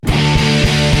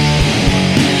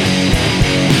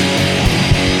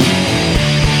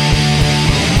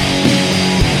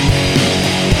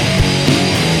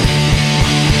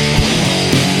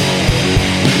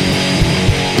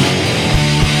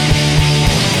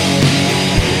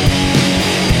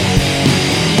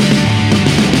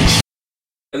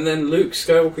And then Luke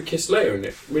Skywalker kissed Leia, and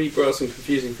it really brought out some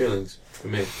confusing feelings for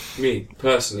me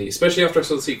personally, especially after I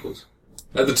saw the sequels.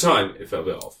 At the time, it felt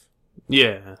a bit off.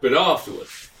 Yeah. But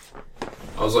afterwards,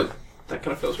 I was like, that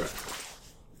kind of feels right.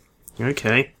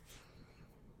 Okay.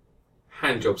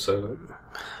 Hand job Solo.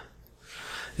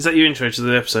 Is that your intro to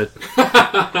the episode?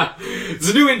 There's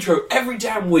a new intro every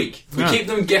damn week. We keep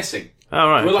them guessing. Oh,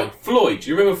 right. We're like Floyd. Do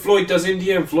you remember Floyd does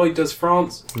India and Floyd does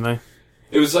France? No.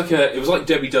 It was like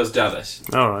Debbie does Dallas,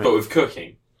 All right. but with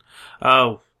cooking.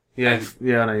 Oh, yeah. And,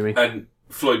 yeah, I know what you mean. And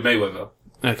Floyd Mayweather.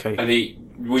 Okay. And we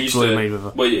used Floyd to...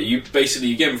 Mayweather. Well, yeah, you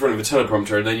get in front of a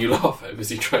teleprompter and then you laugh at him as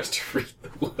he tries to read the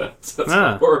words. That's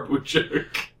a horrible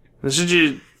joke. Should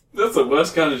you... That's the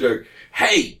worst kind of joke.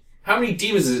 Hey, how many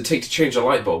demons does it take to change a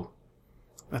light bulb?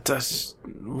 That's...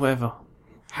 whatever.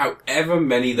 However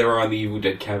many there are in the Evil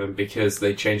Dead canon, because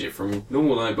they change it from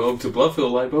normal light bulb to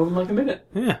blood-filled light bulb in like a minute.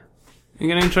 Yeah. You're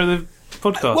going to intro the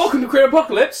podcast? Welcome to Crit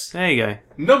Apocalypse! There you go.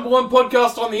 #1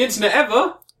 podcast on the internet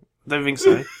ever! Don't think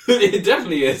so. It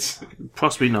definitely is.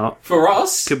 Possibly not. For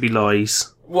us. Could be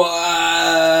lies.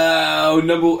 Wow!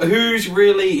 Who's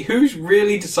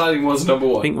really deciding what's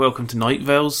 #1? I think Welcome to Night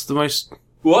Vale's the most...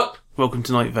 What? Welcome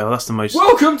to Night Vale, that's the most...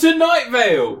 Welcome to Night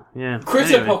Vale! Yeah. Crit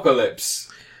Anyway.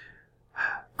 Apocalypse.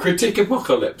 Critic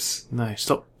Apocalypse. No,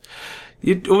 stop.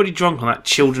 You're already drunk on that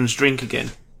children's drink again.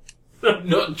 I'm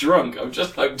not drunk, I'm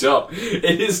just hyped up.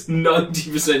 It is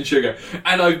 90% sugar.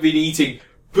 And I've been eating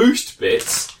Boost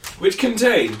Bits, which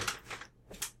contain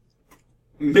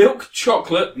milk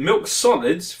chocolate, milk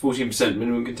solids, 14%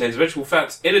 minimum contains vegetable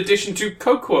fats, in addition to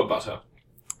cocoa butter.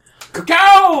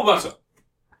 Cacao butter!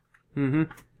 Mm-hmm.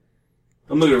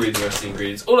 I'm not going to read the rest of the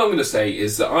ingredients. All I'm going to say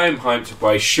is that I am hyped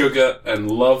by sugar and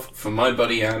love for my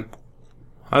buddy Anne.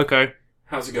 Okay.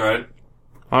 How's it going?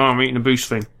 Oh, I'm eating a Boost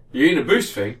thing. You're eating a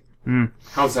Boost thing? Mm.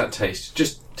 How's that taste?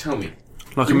 Just tell me.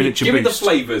 Like a miniature Give me the Boost.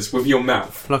 flavours with your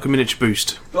mouth. Like a miniature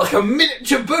Boost. Like a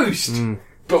miniature Boost!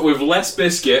 But with less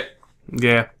biscuit,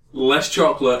 Yeah. less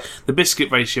chocolate. The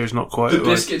biscuit ratio is not quite The right.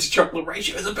 biscuit to chocolate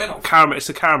ratio is a bit off. Caramel. It's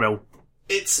a caramel.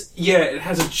 It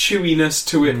has a chewiness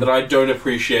to it that I don't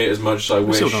appreciate as much as I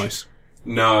wish. It's still nice.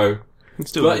 No. It's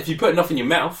still But nice. if you put enough in your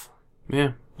mouth,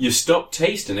 Yeah. you stop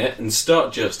tasting it and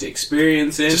start just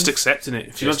experiencing. Just accepting it.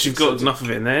 If Just you've got accept it. enough of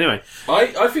it in there. Anyway.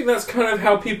 I think that's kind of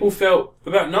how people felt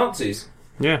about Nazis.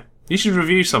 Yeah. You should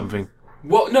review something.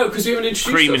 What? No, because we haven't introduced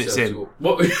 3 minutes ourselves. in.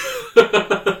 What?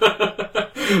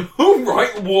 All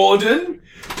right, Warden,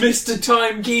 Mr.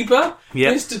 Timekeeper,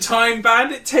 Yep. Mr. Time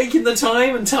Bandit, taking the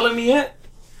time and telling me it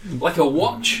like a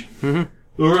watch. Mm-hmm.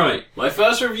 All right, my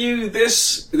first review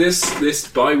this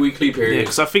bi-weekly Yeah, period.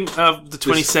 because I think of the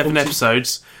 27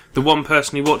 episodes, the one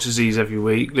person who watches these every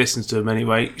week, listens to them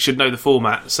anyway, should know the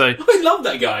format. So I love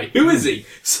that guy. Who is he?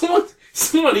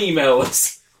 Someone email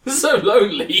us. So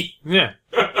lonely. yeah,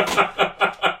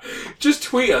 Just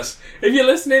tweet us. If you're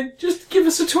listening, just give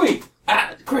us a tweet.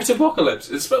 At Crit Apocalypse.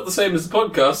 It's spelled the same as the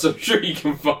podcast, so I'm sure you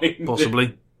can find it.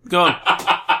 possibly. Go on.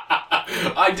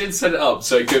 I did set it up,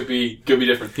 so it could be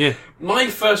different. Yeah. My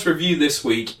first review this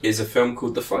week is a film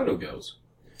called The Final Girls,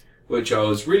 which I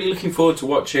was really looking forward to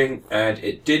watching, and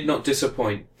it did not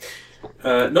disappoint.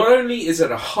 Not only is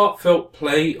it a heartfelt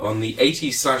play on the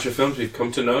 80s slasher films we've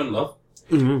come to know and love,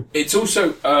 it's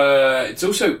also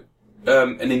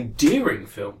an endearing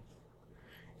film.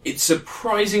 It's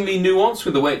surprisingly nuanced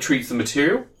with the way it treats the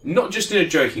material, not just in a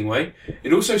joking way.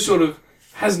 It also sort of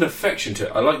has an affection to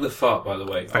it. I like the fart, by the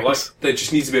way. Thanks. I like there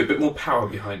just needs to be a bit more power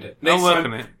behind it. Next I'll work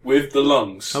time, on it. with the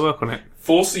lungs. I'll work on it.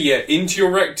 Force the air into your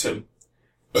rectum.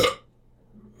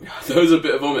 There was a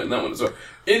bit of vomit in that one as well.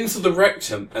 Into the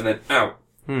rectum and then out.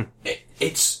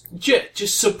 It's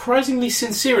just surprisingly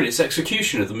sincere in its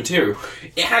execution of the material.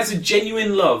 It has a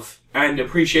genuine love and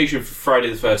appreciation for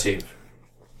Friday the 13th,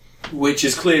 which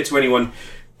is clear to anyone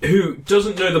who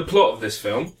doesn't know the plot of this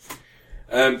film.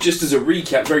 Just as a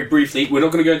recap, very briefly, we're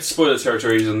not going to go into spoiler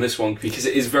territories on this one because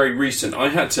it is very recent. I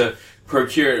had to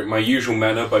procure it in my usual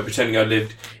manner by pretending I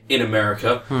lived in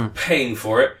America, paying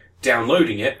for it,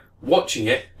 downloading it, watching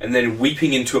it, and then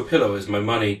weeping into a pillow as my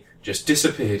money just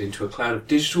disappeared into a cloud of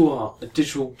digital art. The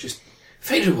digital just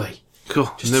faded away. Cool.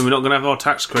 And then we're not going to have our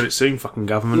tax credit soon, fucking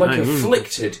government. Like eh?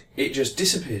 afflicted, it just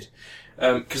disappeared.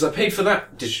 Because I paid for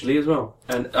that digitally as well.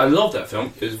 And I love that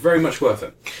film. It was very much worth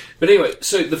it. But anyway,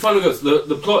 so The Final Girls,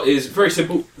 the plot is very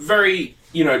simple, very,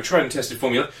 tried and tested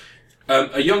formula.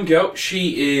 A young girl,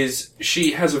 she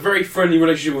has a very friendly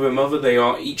relationship with her mother. They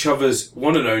are each other's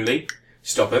one and only.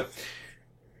 Stop it.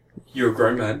 You're a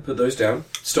grown man. Put those down.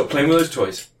 Stop playing with those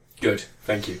toys. Good.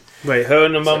 Thank you. Wait, her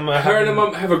and her mum... Her and her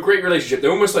mum have a great relationship.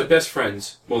 They're almost like best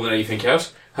friends, more than anything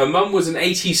else. Her mum was an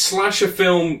 80s slasher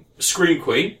film scream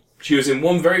queen. She was in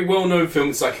one very well-known film.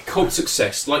 It's like a cult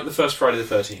success, like the first Friday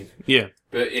the 13th. Yeah.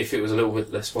 But if it was a little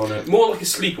bit less well-known. More like a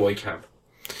sleepaway camp.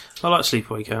 I like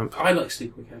Sleepaway Camp. I like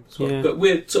sleepaway camp as well. Yeah. But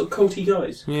we're sort of culty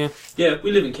guys. Yeah. Yeah,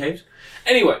 we live in caves.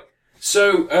 Anyway,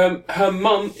 so her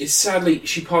mum is sadly...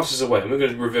 She passes away. I'm not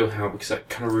going to reveal how, because that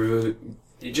kind of...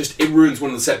 It ruins one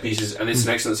of the set pieces, and it's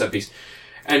an excellent set piece.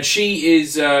 And she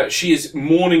is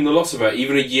mourning the loss of her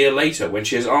even a year later, when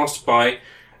she is asked by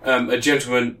a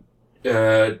gentleman...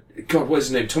 God, what is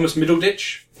his name? Thomas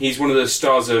Middleditch. He's one of the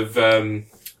stars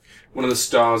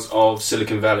of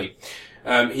Silicon Valley.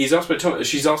 She's asked by Thomas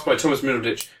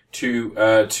Middleditch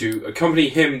to accompany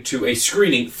him to a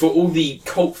screening for all the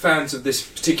cult fans of this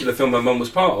particular film my mum was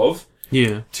part of.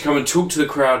 Yeah. To come and talk to the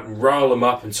crowd and rile them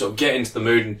up and sort of get into the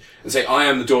mood and say, I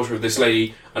am the daughter of this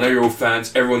lady. I know you're all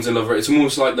fans. Everyone's in love with her. It's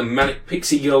almost like the manic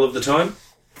pixie girl of the time.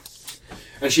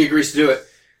 And she agrees to do it.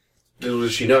 Little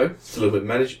does she know, it's a little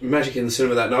bit magic in the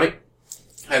cinema that night.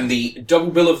 And the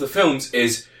double bill of the films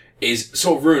is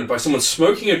sort of ruined by someone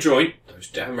smoking a joint, those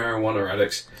damn marijuana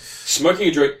addicts, smoking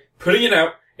a joint, putting it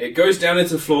out, it goes down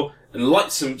into the floor, and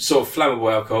lights some sort of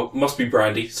flammable alcohol. Must be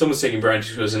brandy. Someone's taking brandy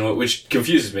to the cinema, which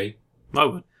confuses me. I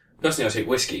would. Personally, I take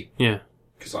whiskey. Yeah.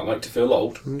 Because I like to feel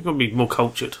old. You've got to be more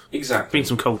cultured. Exactly. Bring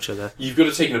some culture there. You've got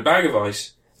to take in a bag of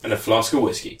ice and a flask of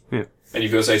whiskey. Yeah. And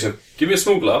you've got to say to him, give me a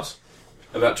small glass,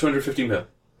 about 250 ml.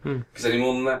 Because any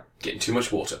more than that, getting too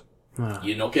much water. Ah.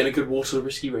 You're not getting a good water to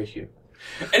whiskey ratio.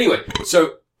 Anyway,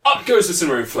 so up goes the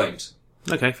cinema in flames.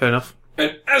 Okay, fair enough.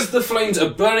 And as the flames are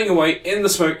burning away in the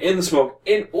smoke,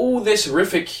 in all this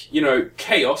horrific,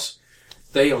 chaos,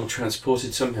 they are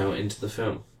transported somehow into the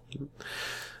film.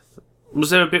 Was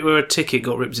there a bit where a ticket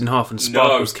got ripped in half and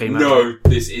sparkles came out? No,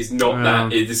 this is not that.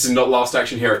 This is not Last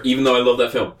Action Hero, even though I love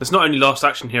that film. It's not only Last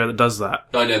Action Hero that does that.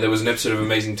 I know, there was an episode of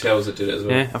Amazing Tales that did it as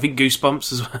well. Yeah, I think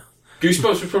Goosebumps as well.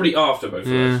 Goosebumps was probably after both of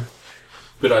those.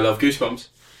 But I love Goosebumps.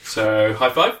 So, high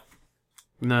five?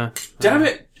 No. Damn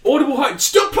it! Audible high.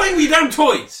 Stop playing with your damn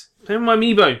toys! Play with my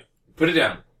amiibo. Put it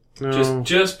down. No.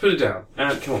 Just put it down.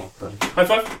 And come on, buddy. High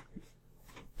five?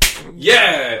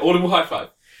 Yeah! Audible high five.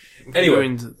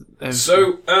 Anyway,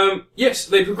 so, yes,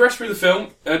 they progress through the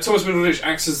film. Thomas Middleditch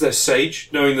acts as their sage,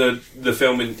 knowing the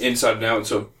film inside and out and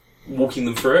sort of walking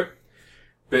them through it.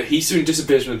 But he soon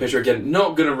disappears from the picture again.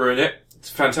 Not going to ruin it. It's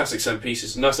a fantastic set piece.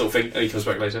 It's a nice little thing, and he comes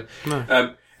back later.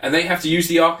 No. And they have to use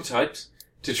the archetypes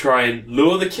to try and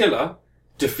lure the killer,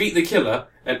 defeat the killer,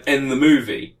 and end the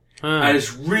movie. And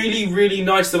it's really, really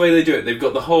nice the way they do it. They've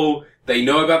got the whole... They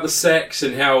know about the sex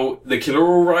and how the killer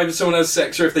will arrive if someone has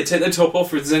sex, or if they take their top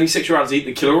off, or if there's any sexuality,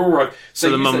 the killer will arrive.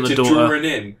 So the they mum use and that the to daughter. draw him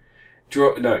in.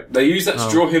 They use that to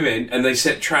draw him in, and they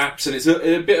set traps, and it's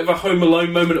a bit of a Home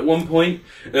Alone moment at one point.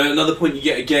 Another point you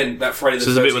get again that Friday the 13th.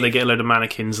 So there's a bit where they get a load of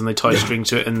mannequins and they tie string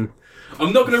to it and...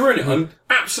 I'm not going to ruin it. I'm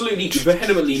absolutely,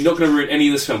 vehemently not going to ruin any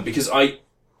of this film, because I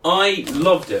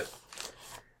loved it.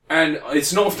 And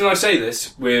it's not often I say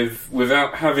this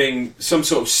without having some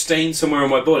sort of stain somewhere on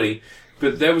my body,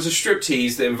 but there was a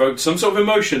striptease that invoked some sort of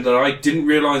emotion that I didn't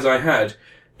realise I had,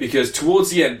 because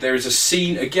towards the end there is a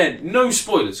scene, again, no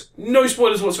spoilers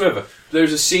whatsoever,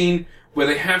 there's a scene where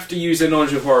they have to use their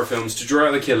knowledge of horror films to draw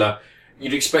out the killer.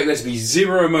 You'd expect there to be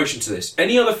zero emotion to this.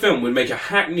 Any other film would make a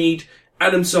hackneyed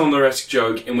Adam Sandler-esque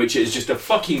joke in which it is just a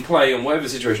fucking play on whatever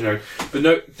situation they're in. But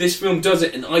no, this film does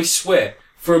it, and I swear,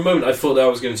 for a moment I thought that I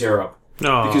was going to tear up.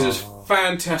 Because it's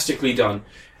fantastically done.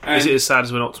 And is it as sad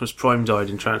as when Optimus Prime died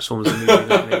in Transformers in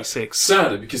 1986?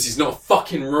 Sadder, because he's not a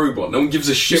fucking robot. No one gives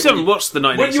a shit. You still haven't watched the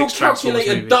 1986 When your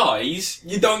calculator movie. dies,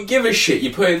 you don't give a shit.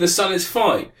 You put it in the sun, it's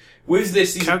fine. With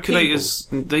this, these calculators,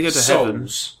 people, they go to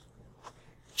souls.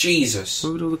 Jesus.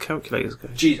 Where would all the calculators go?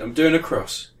 Jeez, I'm doing a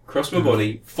cross my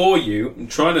body for you. I'm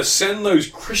trying to send those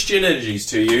Christian energies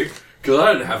to you, because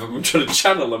I don't have them. I'm trying to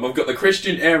channel them. I've got the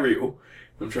Christian aerial.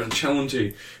 I'm trying to channel them to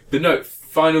you. But no,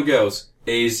 Final Girls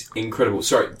is incredible.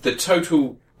 Sorry,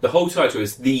 the whole title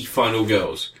is The Final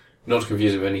Girls. Not to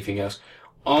confuse it with anything else.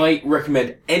 I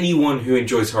recommend anyone who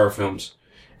enjoys horror films,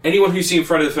 anyone who's seen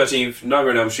Friday the 13th,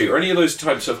 Nightmare on Elm Street, or any of those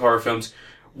types of horror films,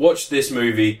 watch this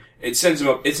movie. It sends them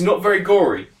up. It's not very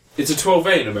gory. It's a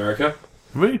 12A in America.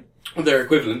 Really? Or their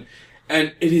equivalent.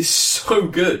 And it is so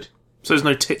good. So there's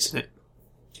no tits in it?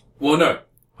 Well, no.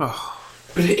 Oh.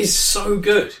 But it is so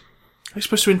good. How are you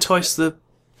supposed to entice the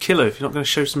killer if you're not going to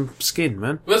show some skin,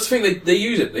 man? Well, that's the thing, they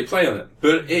use it, they play on it.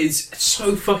 But it is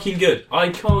so fucking good. I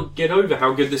can't get over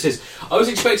how good this is. I was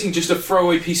expecting just a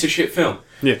throwaway piece of shit film.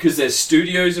 Yeah. Because there's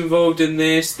studios involved in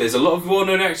this, there's a lot of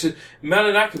well-known actors.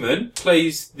 Malin Ackerman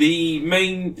plays the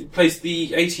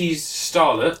 80s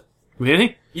starlet.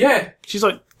 Really? Yeah. She's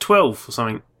like 12 or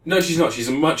something. No, she's not. She's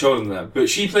much older than that. But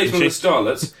she plays one of the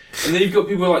starlets. And then you've got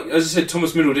people like, as I said,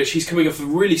 Thomas Middleditch. He's coming off a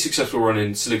really successful run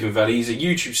in Silicon Valley. He's a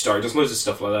YouTube star. He does loads of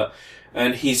stuff like that.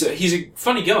 And he's a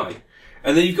funny guy.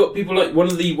 And then you've got people like, one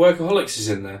of the workaholics is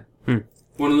in there.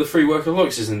 One of the three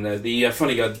workaholics is in there. The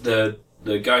funny guy, the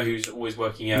guy who's always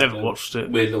working out. Never watched it.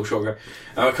 Weird little short guy.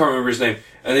 I can't remember his name.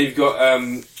 And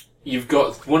then you've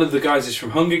got one of the guys is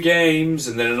from Hunger Games,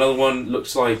 and then another one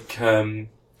looks like, God,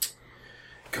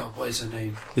 what is her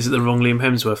name? Is it the wrong Liam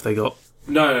Hemsworth they got?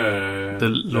 No. The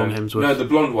long Hemsworth. No, the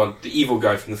blonde one. The evil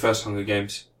guy from the first Hunger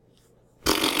Games.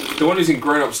 The one who's in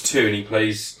Grown Ups 2 and he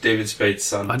plays David Spade's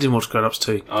son. I didn't watch Grown Ups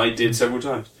 2. I did several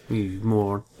times. You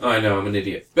moron. I know, I'm an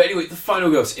idiot. But anyway, The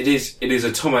Final Girls, it is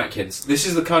a Tom Atkins. This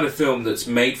is the kind of film that's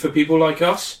made for people like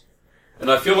us.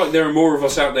 And I feel like there are more of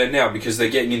us out there now because they're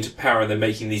getting into power and they're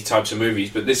making these types of movies.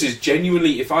 But this is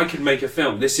genuinely, if I could make a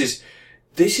film, this is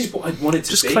what I'd want it to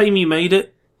be. Just claim you made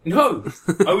it. No,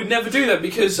 I would never do that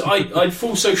because I'd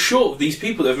fall so short of these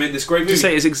people that have made this great movie. To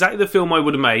say it's exactly the film I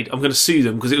would have made, I'm going to sue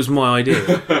them because it was my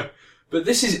idea. But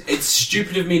it's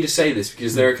stupid of me to say this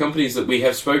because there are companies that we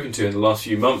have spoken to in the last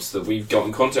few months that we've got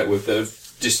in contact with that have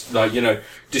just, like,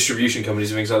 distribution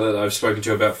companies and things like that I've spoken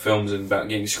to about films and about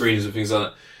getting screeners and things like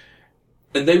that.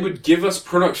 And they would give us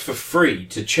products for free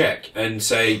to check and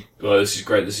say, oh, this is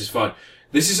great, this is fine.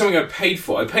 This is something I paid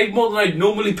for. I paid more than I'd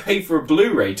normally pay for a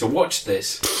Blu-ray to watch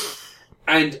this.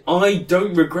 And I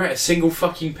don't regret a single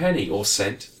fucking penny, or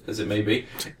cent, as it may be.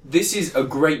 This is a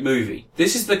great movie.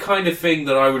 This is the kind of thing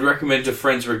that I would recommend to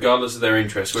friends regardless of their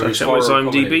interest. Whether it's what its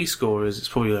IMDb score is. It's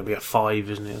probably going to be a 5,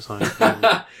 isn't it? Or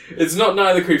something. It's not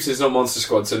Night of the Creeps, it's not Monster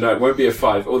Squad, so no, it won't be a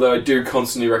 5. Although I do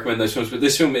constantly recommend those films. But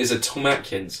this film is a Tom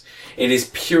Atkins in his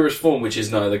purest form, which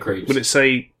is Night of the Creeps. Would it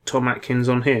say Tom Atkins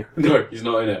on here? No, he's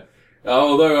not in it.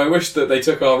 Although I wish that they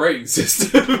took our rating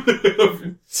system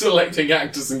of selecting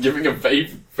actors and giving a vague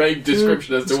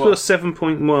description as to what. It's got a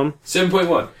 7.1.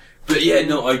 7.1. But yeah,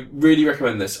 no, I really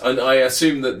recommend this. And I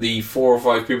assume that the 4 or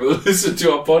 5 people that listen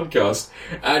to our podcast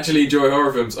actually enjoy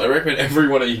horror films. I recommend every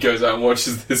one of you goes out and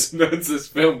watches this and earns this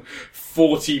film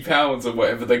 £40 or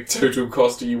whatever the total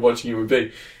cost of you watching it would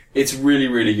be. It's really,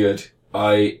 really good.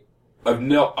 I've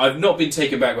not been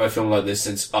taken back by a film like this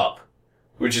since Up.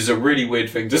 Which is a really weird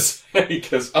thing to say,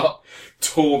 because Up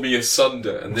tore me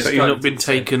asunder. And this so you've not been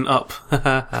taken up.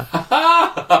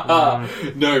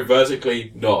 No,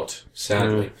 vertically not,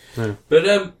 sadly. No.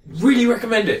 But really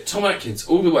recommend it. Tom Atkins,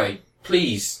 all the way.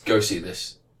 Please go see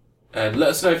this. And let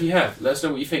us know if you have. Let us know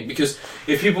what you think. Because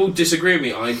if people disagree with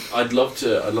me, I'd love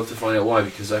to find out why,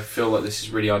 because I feel like this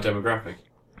is really our demographic.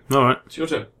 Alright. It's your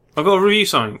turn. I've got to review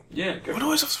something. Yeah, go. Why do I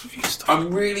always have to review stuff?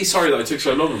 I'm really sorry that I took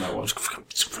so long on that one.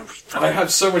 I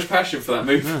have so much passion for that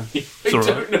movie. Yeah, I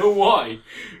don't know why.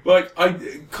 Like, I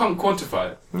can't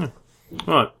quantify it. Yeah.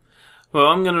 Right. Well,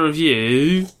 I'm going to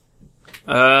review...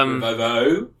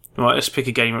 Right, let's pick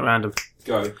a game at random.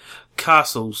 Go.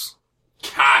 Castles.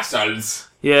 Castles?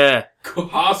 Yeah.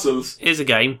 Castles? Here's a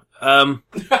game.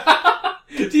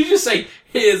 Did you just say,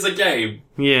 here's a game?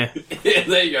 Yeah.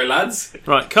 There you go, lads.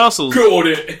 Right, Castles. Got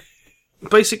it.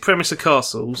 Basic premise of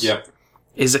Castles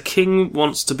is a king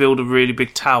wants to build a really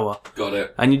big tower. Got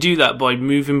it. And you do that by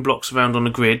moving blocks around on a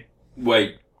grid.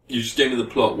 Wait, you just gave me the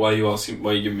plot. Why are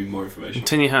you giving me more information? I'll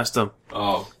tell you how it's done.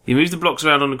 Oh. You move the blocks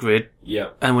around on a grid. Yeah.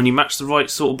 And when you match the right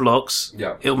sort of blocks,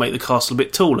 it'll make the castle a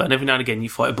bit taller. And every now and again you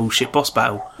fight a bullshit boss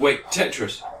battle. Wait,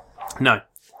 Tetris? No.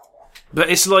 But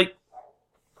it's like...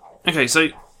 Okay, so...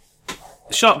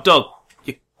 Sharp dog.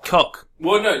 You cock.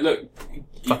 Well, no, look. You've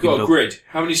Fucking got a dog. grid.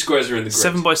 How many squares are in the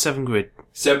grid? 7x7 grid.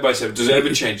 7x7. Does it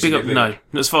ever change? Big up, no.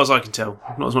 Not as far as I can tell.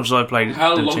 Not as much as I played it.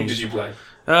 How Didn't long change. did you play?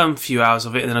 A few hours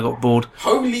of it, and then I got bored.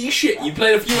 Holy shit! You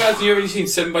played a few hours and you've only seen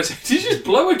 7x7. Did you just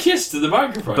blow a kiss to the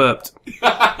microphone? Burped.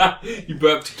 You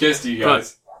burped a kiss to you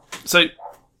guys. Right. So,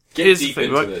 Get here's deep the thing,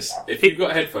 into right? this. If you've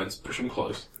got headphones, push them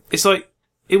close. It's like,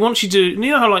 it wants you to... You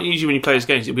know how, like, usually when you play those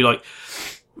games, it'll be like,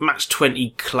 match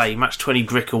 20 clay, match 20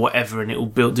 brick or whatever, and it'll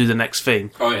do the next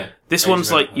thing. Oh, yeah. This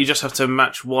one's like, you just have to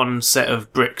match one set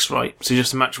of bricks, right? So you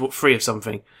just have to match 3 of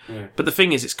something. Yeah. But the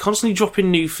thing is, it's constantly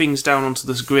dropping new things down onto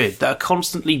this grid that are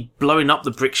constantly blowing up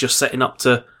the bricks you're setting up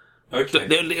to... Okay.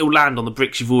 It'll land on the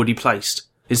bricks you've already placed.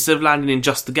 Instead of landing in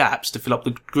just the gaps to fill up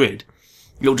the grid,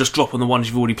 it'll just drop on the ones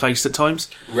you've already placed at times.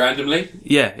 Randomly?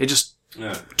 Yeah, it just...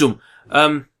 Yeah. Dumb.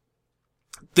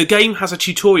 The game has a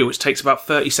tutorial which takes about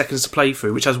 30 seconds to play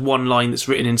through, which has one line that's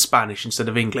written in Spanish instead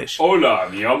of English. Hola,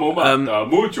 mi amo Marta,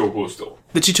 mucho gusto.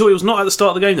 The tutorial's not at the start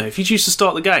of the game, though. If you choose to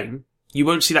start the game, you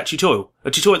won't see that tutorial.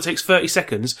 A tutorial that takes 30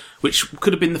 seconds, which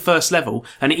could have been the first level,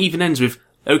 and it even ends with,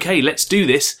 okay, let's do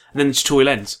this, and then the tutorial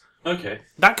ends. Okay.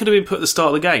 That could have been put at the start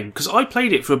of the game, because I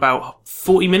played it for about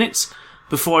 40 minutes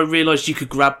before I realised you could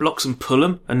grab blocks and pull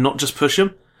them and not just push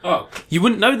them. Oh. You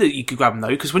wouldn't know that you could grab them, though,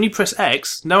 because when you press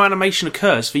X, no animation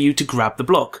occurs for you to grab the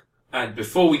block. And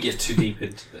before we get too deep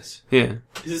into this, Yeah.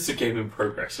 is this a game in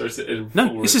progress, or is it in No,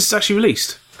 full this is actually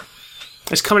released.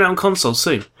 It's coming out on consoles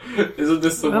soon. Isn't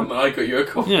this the one that I got you a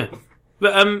copy? Yeah.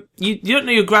 But you don't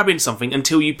know you're grabbing something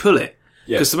until you pull it.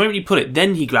 Yeah. Because the moment you pull it,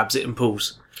 then he grabs it and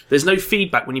pulls. There's no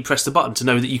feedback when you press the button to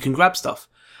know that you can grab stuff.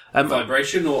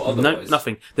 Vibration or otherwise? No,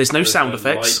 nothing. There's no sound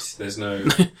effects. Light, there's no...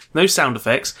 No sound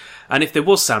effects. And if there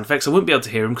was sound effects, I wouldn't be able to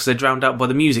hear them because they're drowned out by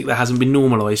the music that hasn't been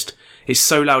normalised. It's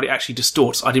so loud it actually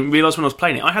distorts. I didn't realise when I was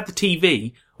playing it. I had the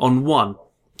TV on 1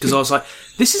 because I was like,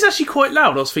 this is actually quite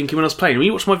loud, I was thinking when I was playing. When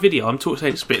you watch my video, I'm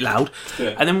saying it's a bit loud.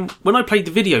 Yeah. And then when I played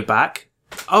the video back,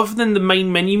 other than the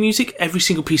main menu music, every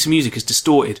single piece of music is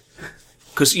distorted.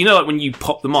 Because, you know, like when you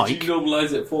pop the mic... Did you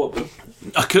normalise it for them?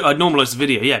 I'd normalise the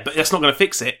video, yeah, but that's not going to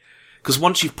fix it. Because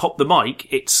once you've popped the mic,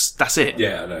 that's it.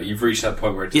 Yeah, I know. You've reached that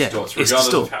point where it distorts, it's regardless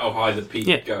distort. of how high the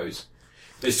peak goes.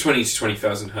 It's 20 to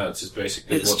 20,000 hertz is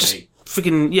basically It's what just they...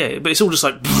 freaking, yeah, but it's all just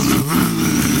like...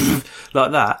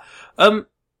 like that.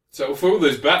 So for all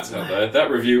those bats out there, that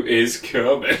review is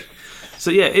coming.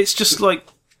 So yeah, it's just like...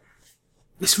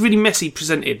 It's really messy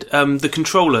presented. The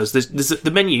controllers,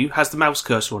 the menu has the mouse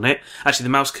cursor on it. Actually, the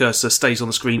mouse cursor stays on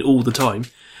the screen all the time.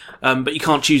 But you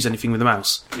can't choose anything with the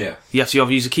mouse. Yeah. You have to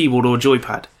either use a keyboard or a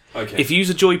joypad. Okay. If you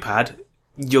use a joypad,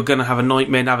 you're going to have a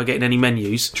nightmare navigating any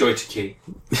menus. Joy to key.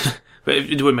 But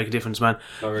it wouldn't make a difference, man.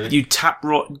 Oh, really? You tap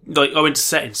right... Like, I went to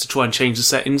settings to try and change the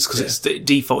settings because it's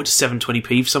defaulted to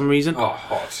 720p for some reason. Oh,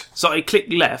 hot. So I click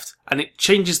left and it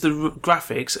changes the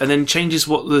graphics and then changes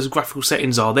what the graphical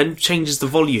settings are, then changes the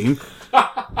volume.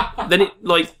 Then it,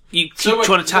 like, you keep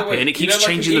trying to tap it and it keeps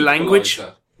changing the language.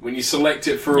 When you select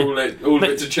it for all of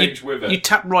it to change with it. You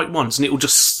tap right once and it will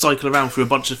just cycle around through a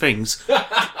bunch of things.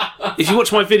 If you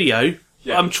watch my video...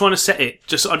 Yeah. I'm trying to set it.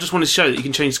 I just want to show that you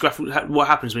can change what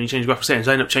happens when you change graphical settings.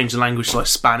 I end up changing the language to like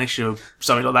Spanish or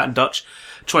something like that in Dutch.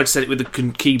 Tried to set it with the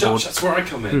keyboard. Dutch, that's where I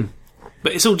come in.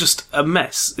 But it's all just a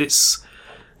mess. It's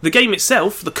the game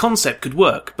itself. The concept could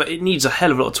work, but it needs a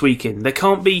hell of a lot of tweaking. There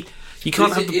can't be. You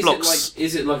can't have the blocks.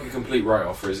 Is it like a complete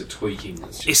write-off, or is it tweaking?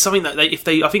 It's something that I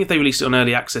think if they released it on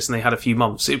early access and they had a few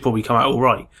months, it'd probably come out all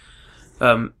right.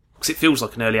 Because it feels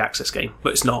like an early access game,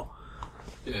 but it's not.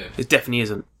 Yeah. It definitely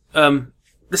isn't.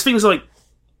 There's things like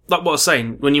what I was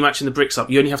saying, when you're matching the bricks up,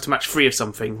 you only have to match 3 of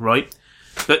something, right?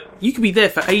 But you could be there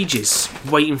for ages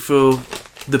waiting for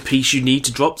the piece you need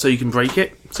to drop so you can break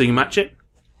it, so you can match it.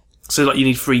 So like you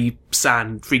need 3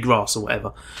 sand, 3 grass or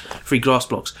whatever, 3 grass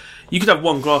blocks. You could have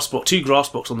 1 grass block, 2 grass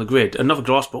blocks on the grid, another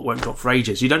grass block won't drop for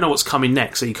ages. You don't know what's coming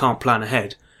next, so you can't plan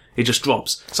ahead. It just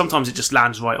drops. Sometimes it just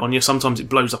lands right on you, sometimes it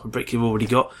blows up a brick you've already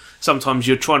got. Sometimes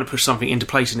you're trying to push something into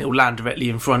place and it will land directly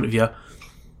in front of you.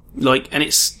 And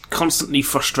it's constantly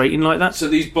frustrating like that. So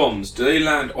these bombs, do they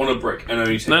land on a brick and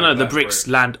only take No, the bricks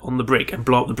land on the brick and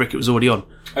blow up the brick it was already on.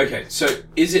 Okay, so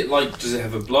is it like, does it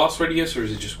have a blast radius or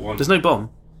is it just one? There's no bomb.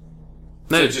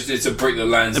 No, so it's a brick that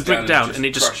lands down and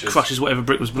it just crushes whatever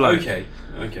brick was below. Okay.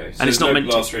 So and it's not no meant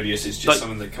blast to, radius, it's just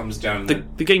something that comes down.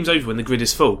 The game's over when the grid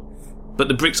is full. But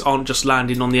the bricks aren't just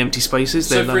landing on the empty spaces.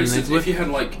 So for instance, if you had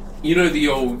like, you know the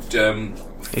old... Here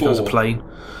goes a plane.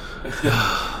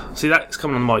 See, that's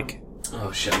coming on the mic.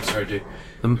 Oh shit, I'm sorry, dude.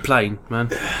 The plane,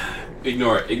 man.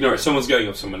 Ignore it. Someone's going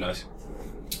off somewhere nice.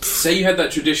 Say you had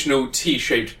that traditional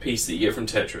T-shaped piece that you get from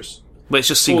Tetris. But it's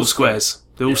just single squares.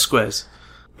 They're all squares.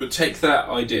 But take that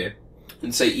idea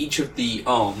and say each of the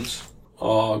arms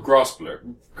are grass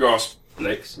bricks,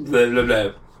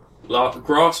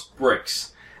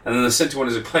 and then the centre one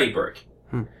is a clay brick.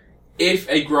 If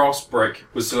a grass brick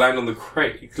was to land on the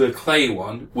clay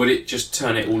one, would it just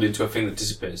turn it all into a thing that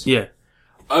disappears? Yeah.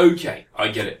 Okay, I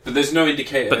get it. But there's no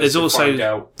indicator. But there's also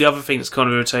the other thing that's kind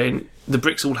of irritating. The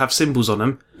bricks all have symbols on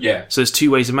them. Yeah. So there's 2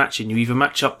 ways of matching. You either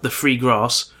match up the 3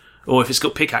 grass, or if it's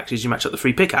got pickaxes, you match up the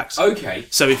 3 pickaxe. Okay.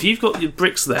 So if you've got your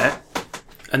bricks there,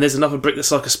 and there's another brick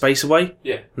that's like a space away,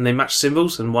 and they match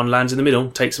symbols, and one lands in the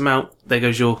middle, takes them out, there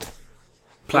goes your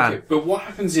plan. Okay, but what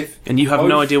happens if... And you have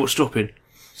no idea what's dropping.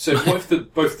 So what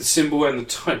if both the symbol and the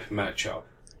type match up?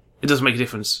 It doesn't make a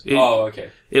difference.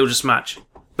 Okay. It'll just match.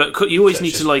 But you always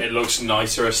need to like... It looks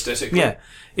nicer aesthetically. Yeah.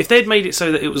 If they'd made it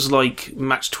so that it was like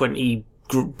match 20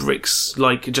 bricks,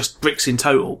 like just bricks in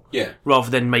total,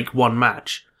 rather than make one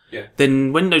match,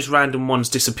 then when those random ones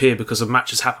disappear because a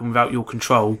match has happened without your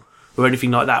control, or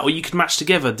anything like that. Or you could match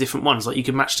together different ones, like you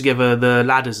could match together the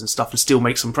ladders and stuff and still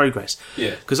make some progress.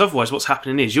 Yeah. Because otherwise what's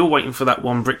happening is you're waiting for that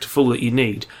one brick to fall that you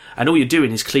need, and all you're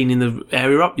doing is cleaning the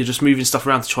area up. You're just moving stuff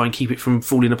around to try and keep it from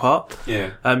falling apart.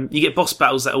 Yeah. You get boss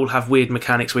battles that all have weird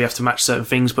mechanics where you have to match certain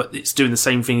things, but it's doing the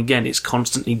same thing again. It's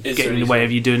constantly getting in the way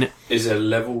of you doing it. Is there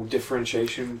level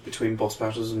differentiation between boss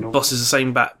battles and normal? Boss is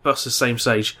the same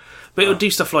stage. But it'll do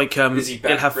stuff like it'll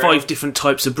have 5 background? different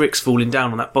types of bricks falling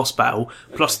down on that boss battle,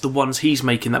 plus the ones he's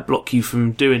making that block you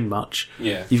from doing much.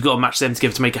 Yeah. You've got to match them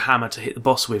together to make a hammer to hit the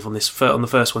boss with on the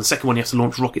first one. Second one, you have to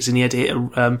launch rockets in the air to hit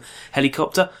a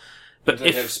helicopter. But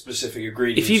They have specific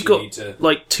ingredients. if you've you need got to...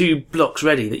 like 2 blocks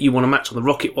ready that you want to match on the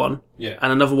rocket one, Yeah.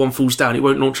 and another one falls down, it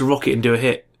won't launch a rocket and do a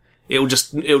hit. It'll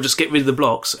just get rid of the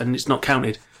blocks and it's not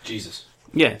counted. Jesus.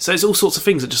 Yeah, so it's all sorts of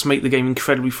things that just make the game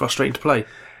incredibly frustrating to play.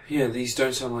 Yeah, these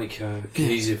don't sound like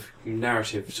cohesive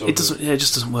narrative. Sort It doesn't. Yeah, it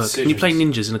just doesn't work. decisions. When you play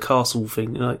ninjas in a castle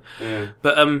thing, like, Yeah.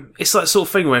 but it's that sort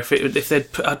of thing where if they'd,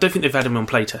 I don't think they've had anyone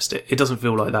play test it. It doesn't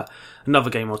feel like that. Another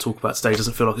game I'll talk about today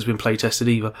doesn't feel like it's been play tested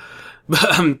either.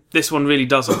 But this one really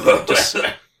doesn't.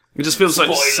 It just feels like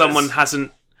Spoilers. someone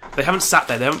hasn't. They haven't sat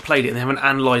there. They haven't played it. And they haven't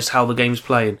analysed how the game's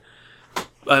playing.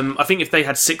 I think if they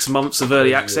had 6 months of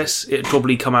early access, it'd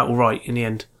probably come out all right in the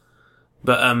end.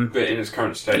 But But in its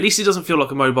current state. at least it doesn't feel like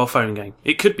a mobile phone game.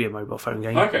 It could be a mobile phone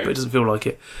game, Okay. but it doesn't feel like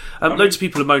it. Loads of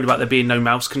people have moaned about there being no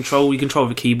mouse control. You control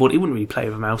with a keyboard. It wouldn't really play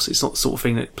with a mouse. It's not the sort of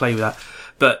thing that play with that.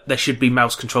 But there should be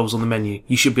mouse controls on the menu.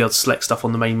 You should be able to select stuff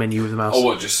on the main menu with the mouse. Or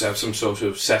what, just have some sort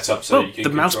of setup so well, you can the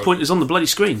mouse control- pointer's on the bloody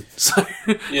screen. So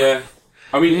Yeah.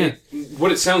 I mean, Yeah.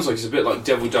 what it sounds like is a bit like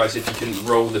Devil Dice if you can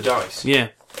roll the dice. yeah,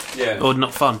 Yeah. or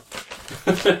not fun.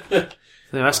 Yeah,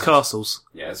 that's castles.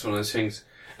 Yeah, it's one of those things.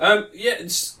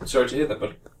 Sorry to hear that,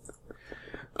 buddy.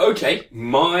 Okay,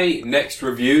 my next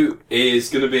review is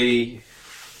going to be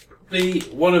probably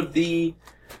one of the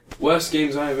worst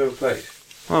games I have ever played.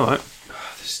 All right.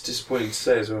 This is disappointing to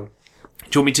say as well.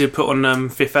 Do you want me to put on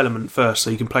Fifth Element first, so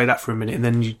you can play that for a minute, and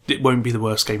then it won't be the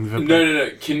worst game you've ever played? No.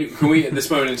 Can we at this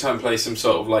moment in time play some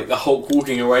sort of like the Hulk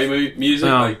walking away music?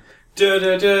 Oh. Like da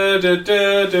da da da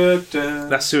da da da.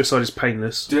 That Suicide is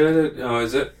Painless. Oh,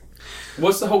 is it?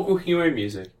 What's the Hulk walking away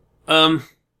music?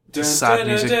 Sad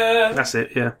music. That's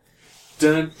it. Yeah.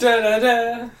 Dun, da, da,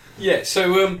 da. Yeah,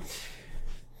 so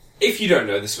if you don't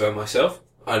know this about myself,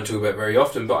 I don't talk about it very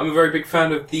often, but I'm a very big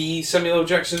fan of the Samuel L.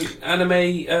 Jackson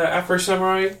anime Afro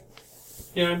Samurai.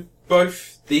 You know,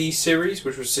 both the series,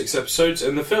 which was 6 episodes,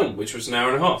 and the film, which was an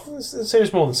hour and a half. The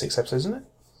series more than 6 episodes, isn't it?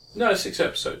 No, 6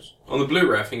 episodes. On the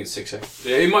Blu-ray, I think it's 6 episodes.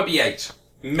 It might be 8.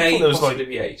 May there was, possibly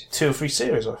be 8. 2 or 3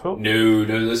 series, I thought. No,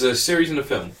 there's a series and a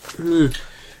film.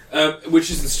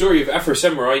 Which is the story of Afro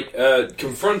Samurai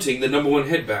confronting the number 1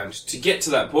 headband. To get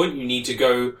to that point, you need to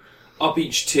go up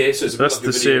each tier, so it's a bit That's like the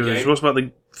a video series. game. What about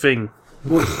the thing?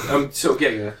 I'm sort of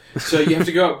getting there. So you have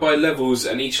to go up by levels,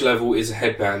 and each level is a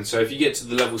headband. So if you get to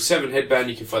the level 7 headband,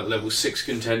 you can fight the level 6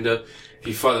 contender. If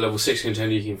you fight the level 6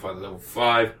 contender, you can fight the level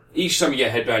 5. Each time you get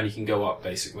a headband, you can go up,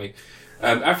 basically.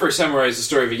 Afro Samurai is the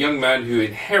story of a young man who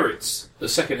inherits the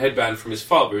second headband from his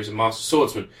father, who's a master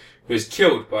swordsman, who is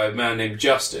killed by a man named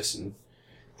Justice, and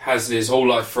has his whole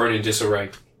life thrown in disarray.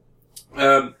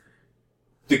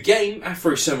 The game,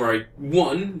 Afro Samurai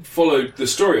 1, followed the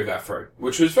story of Afro,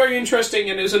 which was very interesting,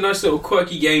 and it was a nice little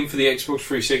quirky game for the Xbox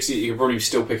 360 that you could probably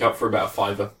still pick up for about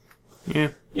 $5. Yeah.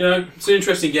 You know, it's an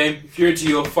interesting game. If you're into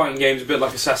your fighting games, a bit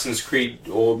like Assassin's Creed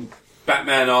or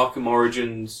Batman Arkham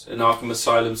Origins and Arkham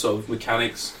Asylum sort of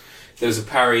mechanics, there was a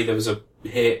parry, there was a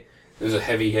hit, there was a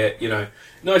heavy hit, you know.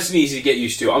 Nice and easy to get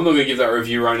used to. I'm not going to give that a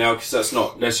review right now because that's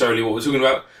not necessarily what we're talking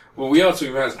about. What we are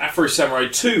talking about is Afro Samurai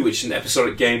 2, which is an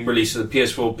episodic game released for the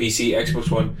PS4, PC, Xbox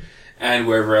One, and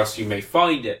wherever else you may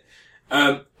find it.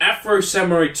 Afro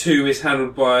Samurai 2 is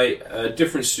handled by a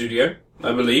different studio,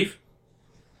 I believe.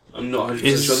 I'm not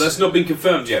 100% sure. That's not been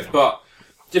confirmed yet, but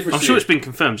different I'm studio. sure it's been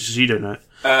confirmed, just as you don't know.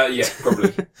 Yeah,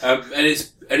 probably. And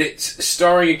it's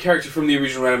starring a character from the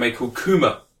original anime called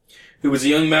Kuma, who was a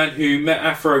young man who met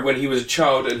Afro when he was a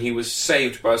child, and he was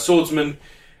saved by a swordsman.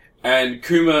 And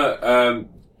Kuma,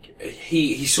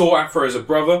 he saw Afro as a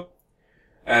brother,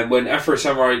 and when Afro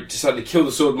Samurai decided to kill the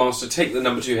Swordmaster, take the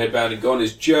number 2 headband, and go on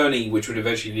his journey, which would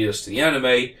eventually lead us to the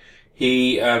anime,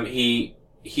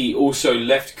 he also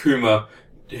left Kuma,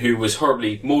 who was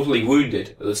mortally wounded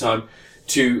at the time,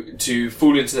 to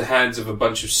fall into the hands of a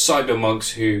bunch of cyber monks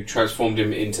who transformed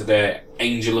him into their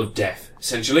angel of death,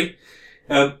 essentially.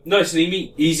 Nice and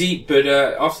easy, but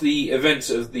after the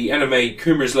events of the anime,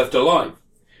 Kuma is left alive.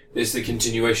 There's the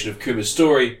continuation of Kuma's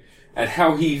story, and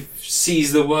how he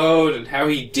sees the world, and how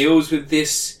he deals with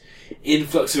this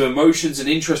influx of emotions and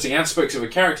interesting aspects of a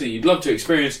character that you'd love to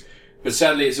experience But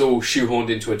sadly, it's all shoehorned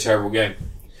into a terrible game.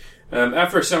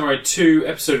 Afro Samurai 2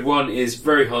 Episode 1 is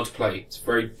very hard to play. It's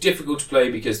very difficult to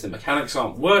play because the mechanics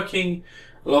aren't working.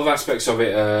 A lot of aspects of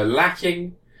it are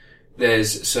lacking.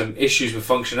 There's some issues with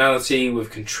functionality, with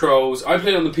controls. I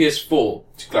played on the PS4,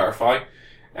 to clarify.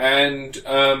 And,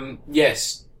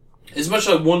 yes, as much as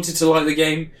I wanted to like the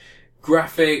game,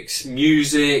 graphics,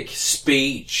 music,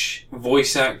 speech,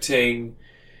 voice acting,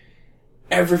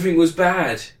 everything was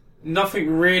bad. Nothing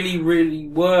really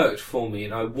worked for me,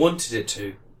 and I wanted it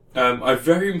to. I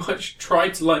very much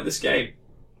tried to like this game,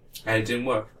 and it didn't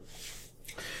work.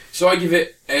 So I give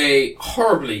it a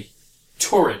horribly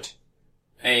torrid,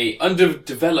 a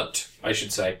underdeveloped, I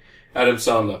should say, Adam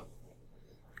Sandler.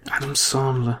 Adam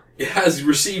Sandler. It has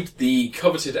received the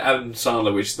coveted Adam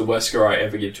Sandler, which is the worst score I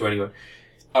ever give to anyone.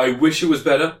 I wish it was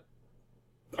better.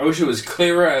 I wish it was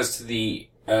clearer as to the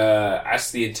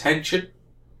intention.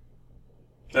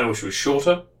 I wish it was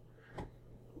shorter.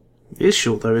 It is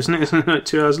short though, isn't it? It's like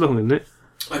 2 hours long, isn't it?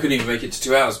 I couldn't even make it to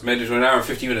 2 hours. Made it to an hour and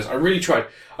 50 minutes. I really tried.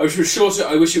 I wish it was shorter.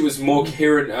 I wish it was more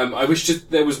coherent. I wish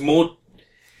there was more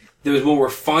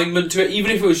refinement to it.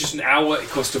 Even if it was just an hour, it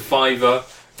cost a £5,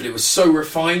 but it was so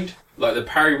refined. Like the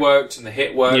parry worked and the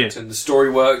hit worked and the story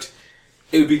worked.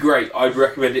 It would be great. I'd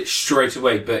recommend it straight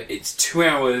away. But it's 2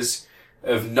 hours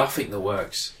of nothing that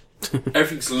works.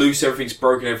 Everything's loose. Everything's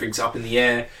broken. Everything's up in the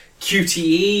air.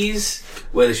 QTEs,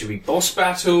 where there should be boss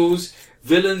battles,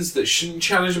 villains that shouldn't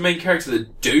challenge the main character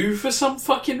that do for some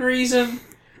fucking reason.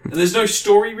 And there's no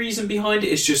story reason behind it.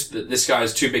 It's just that this guy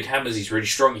has 2 big hammers. He's really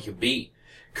strong. He can beat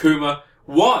Kuma.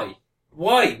 Why?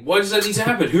 Why does that need to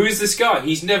happen? Who is this guy?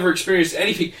 He's never experienced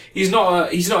anything. He's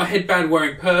not a headband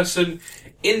wearing person.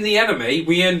 In the anime,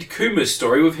 we end Kuma's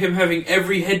story with him having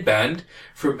every headband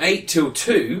from 8 till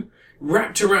 2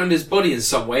 wrapped around his body in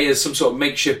some way as some sort of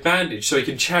makeshift bandage so he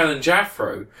can challenge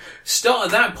Afro. Start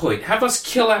at that point. Have us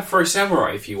kill Afro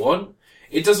Samurai if you want.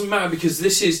 It doesn't matter because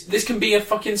this can be a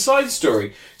fucking side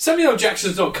story. Samuel L.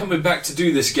 Jackson's not coming back to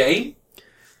do this game.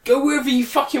 Go wherever you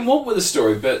fucking want with the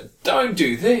story, but don't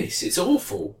do this. It's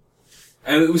awful.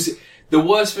 And it was, the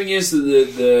worst thing is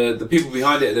that the people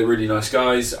behind it, they're really nice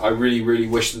guys. I really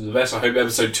wish them the best. I hope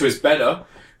episode 2 is better.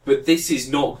 But this is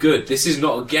not good. This is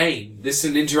not a game. This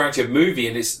is an interactive movie,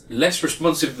 and it's less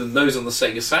responsive than those on the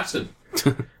Sega Saturn.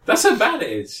 That's how bad it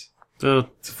is.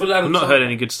 It's a full I've not heard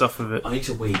any good stuff of it. I need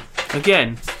to wee.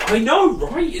 Again? I know,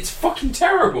 right? It's fucking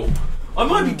terrible. I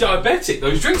might be diabetic.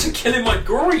 Those drinks are killing my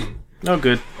groin. Oh,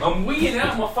 good. I'm weeing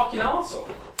out my fucking arsehole.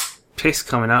 Piss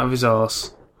coming out of his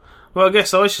arse. Well, I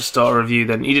guess I should start a review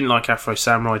then. He didn't like Afro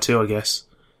Samurai 2, I guess.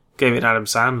 Gave it an Adam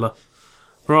Sandler.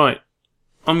 Right.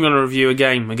 I'm going to review a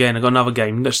game. Again, I've got another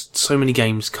game. There's so many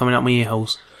games coming out my ear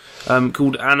holes.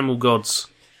 Called Animal Gods,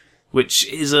 which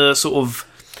is a sort of,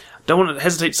 don't want to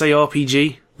hesitate to say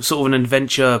RPG, sort of an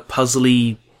adventure,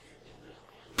 puzzly,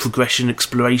 progression,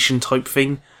 exploration type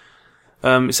thing.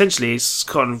 Essentially, it's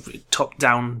kind of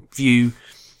top-down view,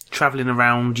 travelling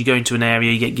around, you go into an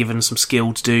area, you get given some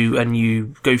skill to do, and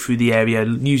you go through the area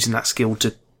using that skill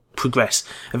to progress,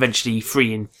 eventually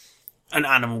freeing an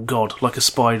animal god, like a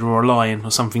spider or a lion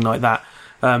or something like that.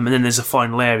 And then there's a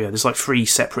final area. There's like 3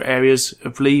 separate areas, I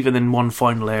believe, and then one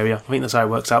final area. I think that's how it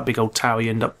works out. Big old tower you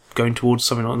end up going towards,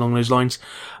 something along those lines.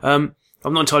 I'm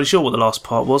not entirely sure what the last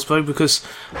part was, though, because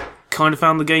kind of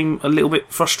found the game a little bit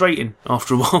frustrating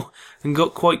after a while and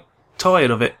got quite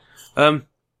tired of it. The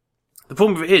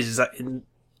problem with it is that in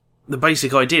the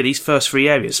basic idea, these first 3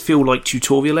 areas feel like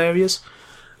tutorial areas.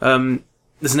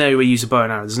 There's an area where you use a bow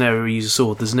and arrow. There's an area where you use a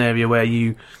sword. There's an area where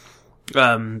you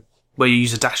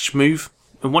use a dash move.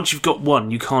 And once you've got one,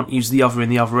 you can't use the other in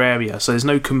the other area. So there's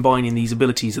no combining these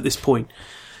abilities at this point.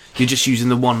 You're just using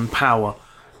the one power.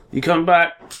 You come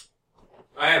back.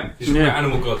 I am. It's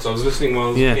Animal Gods. I was listening while I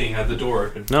was looking. Had the door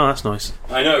open. No, that's nice.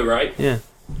 I know, right? Yeah.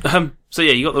 So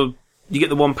yeah, you get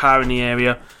the one power in the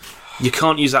area. You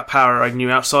can't use that power when you're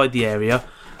outside the area.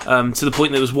 To the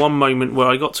point there was one moment where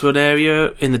I got to an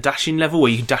area in the dashing level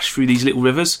where you can dash through these little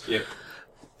rivers. Yep.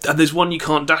 And there's one you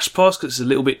can't dash past because it's a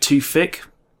little bit too thick.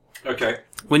 Okay.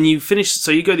 When you finish,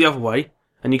 so you go the other way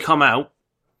and you come out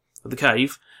of the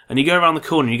cave and you go around the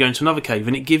corner and you go into another cave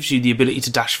and it gives you the ability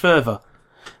to dash further.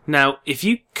 Now, if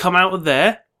you come out of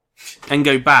there and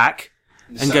go back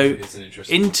and go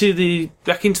into the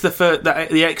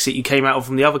exit you came out of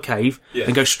from the other cave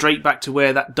and go straight back to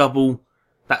where that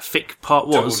thick part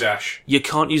was, double dash. You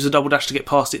can't use the double dash to get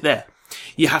past it there.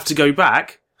 You have to go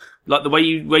back, like the way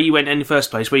you went in the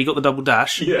first place, where you got the double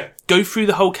dash. Yeah. Go through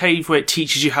the whole cave where it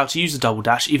teaches you how to use the double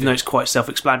dash, even though it's quite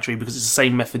self-explanatory because it's the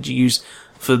same method you use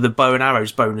for the bow and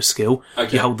arrows bonus skill.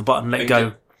 Okay. You hold the button, let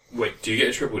go. Wait, do you get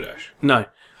a triple dash? No.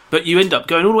 But you end up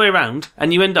going all the way around,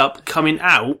 and you end up coming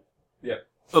out Yeah.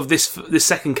 of this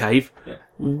second cave Yeah.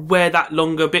 where that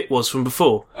longer bit was from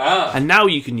before. Ah. And now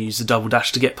you can use the double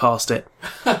dash to get past it.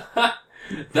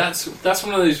 That's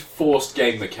one of those forced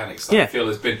game mechanics that Yeah. I feel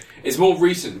has been. It's more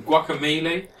recent.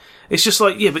 Guacamelee. It's just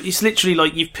like, yeah, but it's literally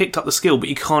like you've picked up the skill, but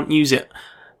you can't use it.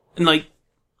 And like,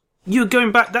 you're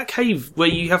going back, that cave where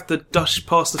you have to dash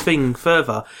past the thing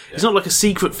further, it's not like a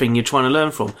secret thing you're trying to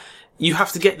learn from. You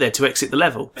have to get there to exit the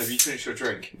level. Have you finished your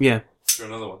drink? Yeah. For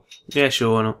another one. Yeah,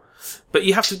 sure, why not? But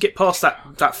you have to get past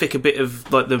that thicker bit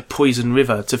of, like, the poison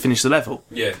river to finish the level.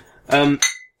 Yeah.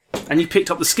 And you picked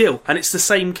up the skill, and it's the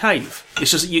same cave.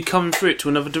 It's just that you come through it to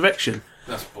another direction.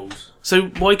 That's balls. So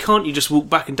why can't you just walk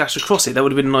back and dash across it? That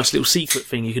would have been a nice little secret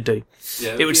thing you could do.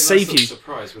 Yeah, It would save you.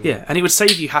 Surprise, Yeah, and it would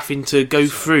save you having to go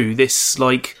through this,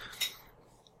 like,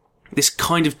 this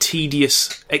kind of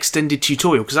tedious extended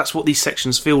tutorial, because that's what these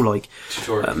sections feel like.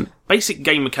 Tutorial. Basic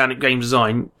game mechanic, game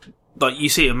design, like you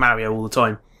see it in Mario all the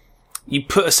time. You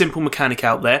put a simple mechanic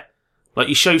out there, like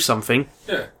you show something,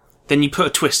 Yeah. then you put a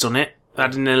twist on it,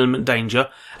 add an element of danger,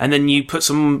 and then you put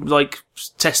some, like,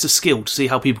 test of skill to see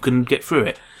how people can get through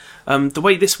it. The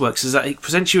way this works is that it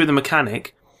presents you with a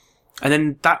mechanic, and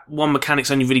then that one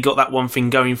mechanic's only really got that one thing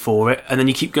going for it, and then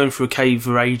you keep going through a cave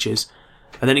for ages.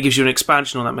 And then it gives you an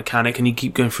expansion on that mechanic, and you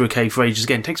keep going through a cave for ages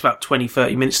again. It takes about 20,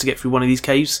 30 minutes to get through one of these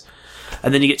caves.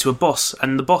 And then you get to a boss,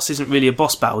 and the boss isn't really a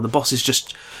boss battle. The boss is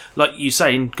just, like you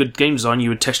say, in good game design, you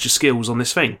would test your skills on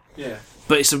this thing. Yeah.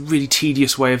 But it's a really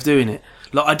tedious way of doing it.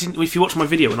 Like, if you watch my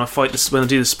video when I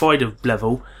do the spider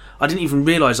level, I didn't even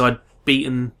realise I'd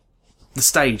beaten the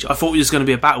stage. I thought it was going to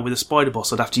be a battle with a spider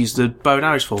boss I'd have to use the bow and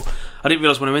arrows for. I didn't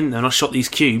realise when I went there and I shot these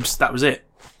cubes, that was it.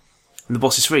 And the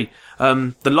boss is free.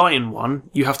 The lion one,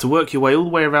 you have to work your way all the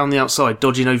way around the outside,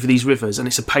 dodging over these rivers, and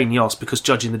it's a pain in the arse because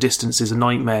judging the distance is a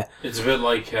nightmare. It's a bit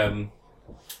like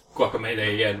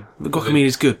Guacamelee again. But Guacamelee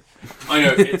is good. I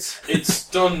know, it's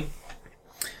done.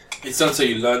 It's done so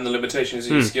you learn the limitations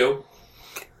of your skill.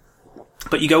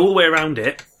 But you go all the way around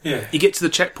it, Yeah. you get to the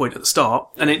checkpoint at the start,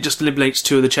 and it just eliminates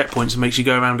 2 of the checkpoints and makes you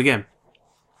go around again.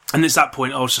 And at that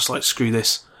point, I was just like, screw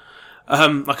this. I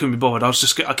couldn't be bothered.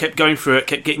 I kept going through it,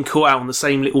 kept getting caught out on the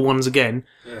same little ones again.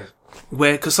 Yeah.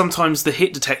 Because sometimes the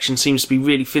hit detection seems to be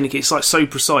really finicky. It's like so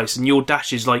precise, and your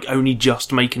dash is like only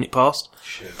just making it past.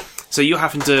 Shit. So you're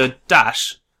having to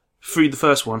dash through the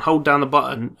first one, hold down the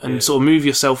button, and sort of move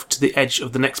yourself to the edge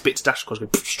of the next bit to dash across, go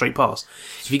straight past.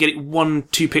 If you get it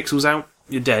 1-2 pixels out,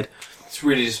 you're dead. It's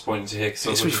really disappointing to hear because I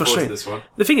was It's really looking forward to frustrating. this one.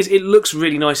 The thing is, it looks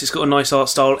really nice. It's got a nice art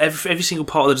style. Every single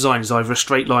part of the design is either a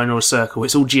straight line or a circle.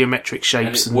 It's all geometric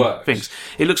shapes And it works. things.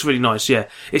 It looks really nice. Yeah,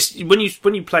 it's when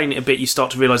you playing it a bit, you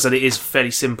start to realise that it is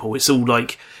fairly simple. It's all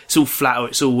flat. Or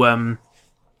it's all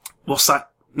what's that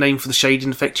name for the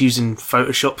shading effect used in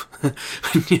Photoshop?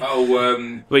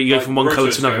 Where you go like from one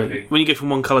colour to another. rotoscoping. When you go from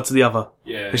one colour to the other,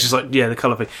 Yeah. it's just like the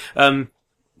colour thing.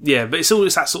 Yeah, but it's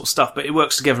that sort of stuff, but it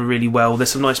works together really well.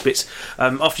 There's some nice bits.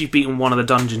 After you've beaten one of the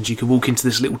dungeons, you can walk into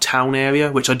this little town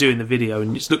area, which I do in the video,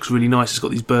 and it looks really nice. It's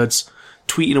got these birds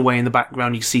tweeting away in the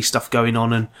background. You can see stuff going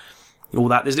on and all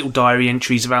that. There's little diary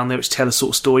entries around there which tell a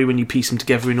sort of story when you piece them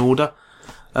together in order.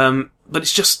 But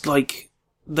it's just like,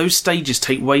 those stages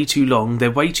take way too long.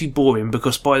 They're way too boring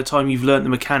because by the time you've learnt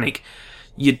the mechanic,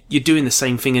 you're doing the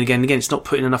same thing again and again. It's not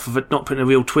putting not putting a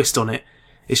real twist on it.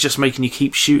 It's just making you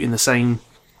keep shooting the same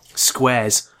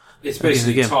squares. It's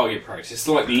basically again. target practice. It's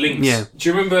like links. Yeah. Do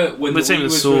you remember when the same Wii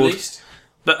with the was sword. released?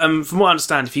 But from what I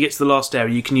understand, if you get to the last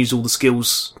area, you can use all the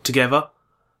skills together.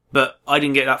 But I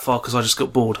didn't get that far because I just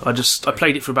got bored. I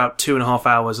played it for about 2.5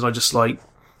 hours, and I just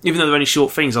even though they're only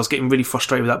short things, I was getting really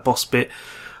frustrated with that boss bit.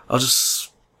 I just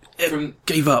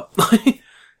gave up.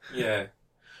 Yeah.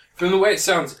 From the way it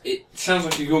sounds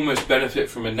like you almost benefit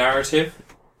from a narrative.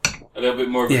 A little bit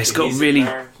more of a It's got cohesive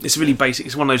narrative. it's really basic.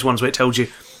 It's one of those ones where it tells you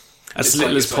as It's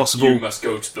little like- as it's like, possible, you must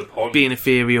go to the pond. being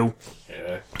ethereal,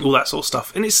 Yeah. all that sort of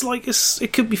stuff. And it's like,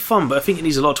 it could be fun, but I think it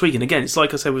needs a lot of tweaking. Again, it's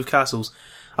like I said with Castles.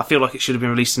 I feel like it should have been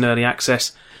released in early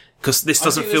access, because this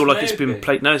doesn't think feel this like may it's have been been.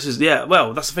 played. No, this is,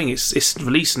 well, that's the thing, it's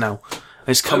released now.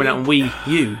 It's coming out on Wii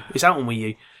U. It's out on Wii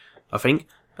U, I think.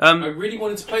 I really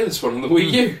wanted to play this one on the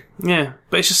Wii U. Yeah,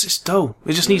 but it's dull.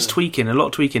 It just needs tweaking, a lot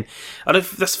of tweaking. That's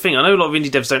the thing. I know a lot of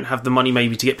indie devs don't have the money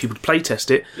maybe to get people to play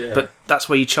test it, Yeah. but that's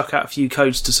where you chuck out a few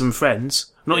codes to some friends.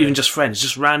 Not even just friends,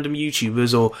 just random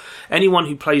YouTubers or anyone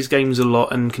who plays games a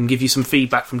lot and can give you some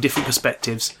feedback from different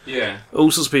perspectives. Yeah.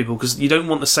 All sorts of people, because you don't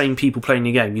want the same people playing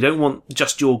your game. You don't want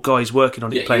just your guys working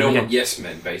on it Yeah, you playing don't the want game. yes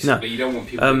men, basically. No. You don't want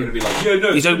people who are going to be like, yeah, no,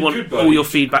 You it's don't really want good, buddy. all your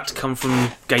feedback to come from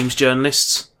games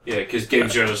journalists. Yeah, because game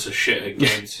journalists are shit at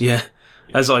games. Yeah.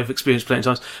 as I've experienced plenty of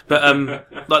times. But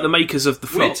like the makers of the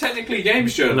We're Flock, technically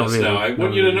games journalists Not really. now. I Not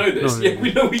want you to know really. this. Not Yeah, really.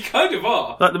 we know we kind of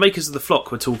are. like the makers of the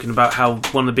Flock were talking about how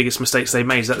one of the biggest mistakes they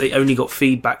made is that they only got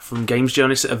feedback from games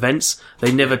journalists at events.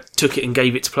 They never took it and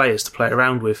gave it to players to play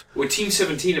around with. Well, Team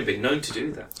 17 have been known to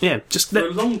do that Yeah, just for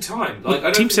a long time. Like, I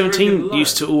don't Team think they're ever 17 gonna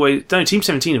used learn. to always... No, Team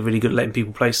 17 are really good at letting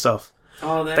people play stuff.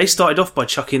 Oh, They started off by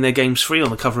chucking their games free on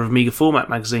the cover of Amiga Format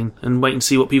magazine and waiting to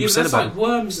see what people said that's about like them.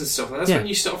 Worms and stuff. That's Yeah. when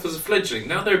you start off as a fledgling.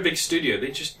 Now they're a big studio. They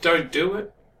just don't do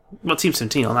it. Well, Team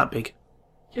 17 aren't that big.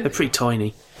 Yeah, They're pretty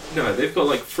tiny. No, they've got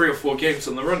like 3 or 4 games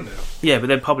on the run now. Yeah, but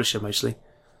they're publisher mostly.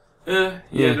 Yeah,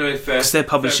 Yeah. no, fair. Because they're fair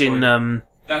publishing... point.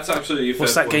 That's absolutely a fair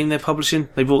what's that point. game they're publishing?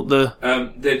 They bought the...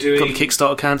 They're doing... got the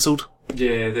Kickstarter cancelled.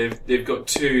 Yeah, they've got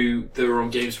 2 that are on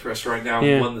Games Press right now.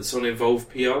 Yeah. One that's on Evolve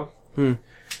PR. Hmm.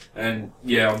 And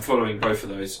yeah, I'm following both of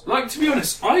those. Like, to be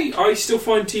honest, I still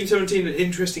find Team 17 an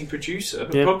interesting producer,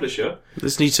 a Yeah. publisher.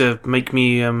 Just need to make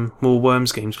me more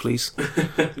Worms games, please.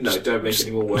 No, don't make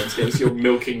any more Worms games. You're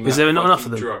milking that. Is there not enough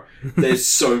fucking of them? dry. There's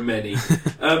so many.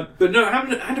 But no,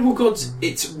 Animal Gods,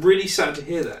 it's really sad to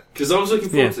hear that. Because I was looking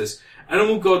forward Yeah. to this.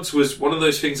 Animal Gods was one of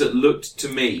those things that looked to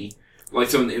me like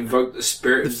something that invoked the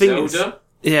spirit of thing is- Zelda.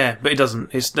 Yeah, but it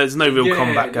doesn't. There's no real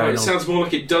combat going it on. sounds more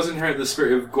like it does inherit the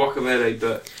spirit of Guacamelee,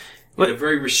 but in a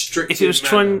very restricted If it's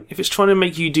manner. trying to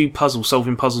make you do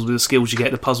solving puzzles with the skills you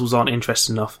get, the puzzles aren't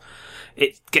interesting enough.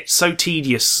 It gets so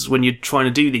tedious when you're trying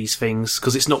to do these things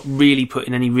because it's not really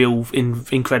putting any real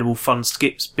incredible fun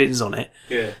bits on it.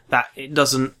 Yeah. That it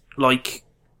doesn't like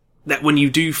that when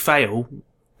you do fail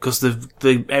because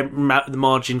the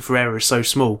margin for error is so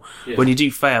small. Yeah. When you do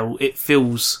fail, it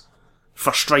feels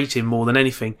frustrating more than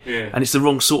anything. Yeah. And it's the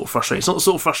wrong sort of frustrating. It's not the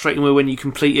sort of frustrating where when you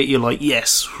complete it, you're like,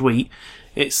 yes, sweet.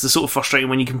 It's the sort of frustrating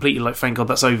when you complete it, like, thank God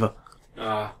that's over.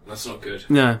 That's not good.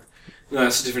 No. No,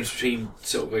 that's the difference between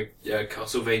sort of a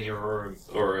Castlevania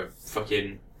or a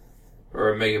fucking or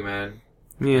a Mega Man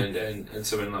Yeah. and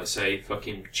something like, say,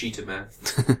 fucking Cheetah Man.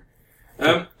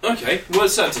 Okay, well,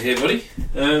 it's sad to hear, buddy.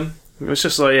 It's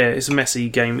just like, yeah, it's a messy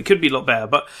game. It could be a lot better,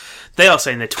 but they are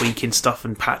saying they're tweaking stuff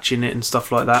and patching it and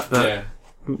stuff like that, but Yeah.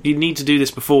 you need to do this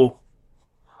before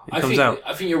it comes out.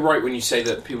 I think you're right when you say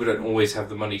that people don't always have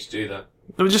the money to do that.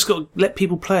 We've just got to let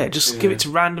people play it. Just give it to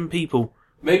random people.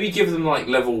 Maybe give them like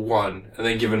level 1, and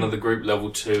then give another group level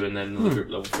 2, and then another group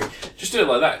level 3. Just do it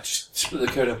like that. Just split the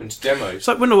code up into demos. It's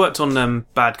like when I worked on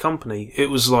Bad Company, it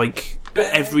was like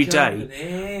every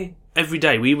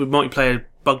day we would multiplayer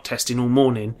bug testing all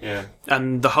morning, Yeah.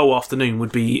 and the whole afternoon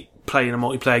would be playing a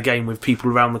multiplayer game with people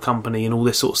around the company and all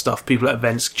this sort of stuff, people at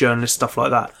events, journalists, stuff like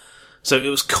that. So it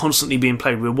was constantly being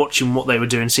played. We were watching what they were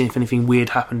doing, seeing if anything weird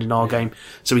happened in our game,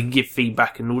 so we could give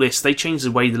feedback and all this. They changed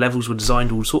the way the levels were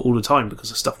designed all the time because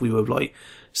of stuff we were like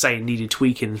saying needed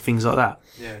tweaking and things like that.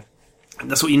 Yeah. And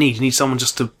that's what you need. You need someone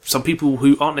some people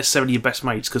who aren't necessarily your best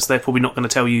mates because they're probably not going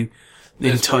to tell you the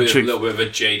There's entire probably a truth. little bit of a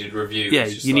jaded review. Yeah,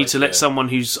 It's just you need like, to let someone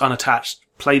who's unattached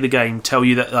play the game, tell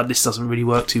you that this doesn't really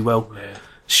work too well. Yeah.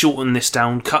 Shorten this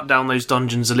down, cut down those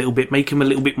dungeons a little bit, make them a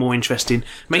little bit more interesting,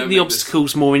 make Don't the make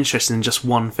obstacles more interesting than just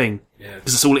one thing. Yeah.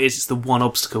 Because that's all it is, it's the one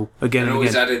obstacle, again And and always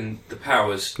again. add in the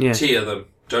powers. Yeah. Tier them.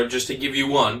 Don't just give you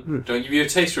one. Don't give you a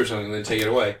taster or something and then take it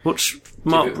away. Watch Give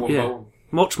Mark, it one by one.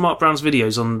 Watch Mark Brown's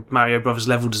videos on Mario Brothers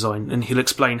level design, and he'll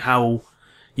explain how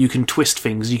you can twist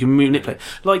things, you can manipulate.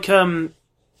 Like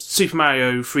Super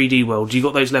Mario 3D World, you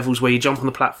got those levels where you jump on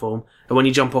the platform, and when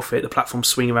you jump off it, the platforms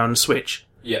swing around and switch,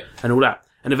 Yeah. and all that.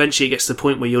 And eventually it gets to the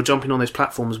point where you're jumping on those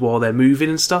platforms while they're moving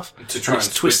and stuff. To try it's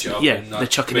and switch it up Yeah, and, like, they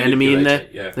chuck an enemy in there.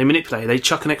 manipulate it, yeah. They manipulate it. They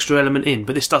chuck an extra element in,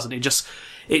 but this doesn't. It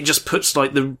just puts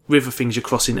like the river things you're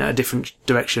crossing at a different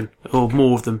direction, or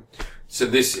more of them. So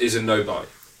this is a no-buy.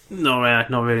 No,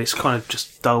 not really. It's kind of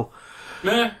just dull.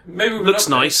 Nah, maybe we'll Looks update.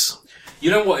 nice.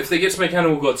 You know what? If they get to make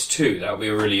Animal Gods 2, that'll be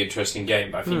a really interesting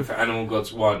game. But I think for Animal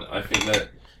Gods 1, I think that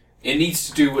it needs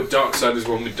to do what Darksiders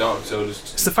 1 with Darksiders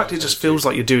 2. It's the fact it just feels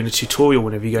like you're doing a tutorial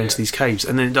whenever you go into these caves,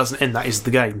 and then it doesn't end. That is the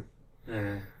game.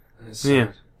 Yeah. It's Yeah.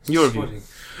 sad. Your It's review.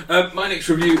 disappointing. My next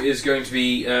review is going to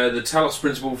be the Talos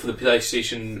Principle for the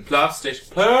PlayStation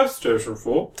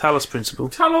 4. Talos Principle.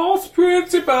 Talos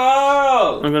Principle!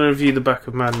 I'm going to review the back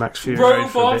of Mad Max Fury Road for a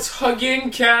bit. Robots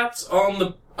hugging cats on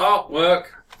the artwork.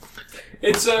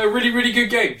 It's a really, really good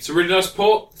game. It's a really nice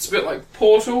port. It's a bit like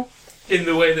Portal in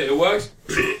the way that it works.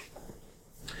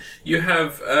 You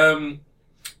have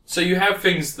you have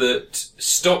things that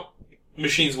stop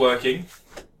machines working.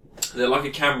 They're like a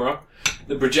camera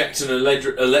that projects an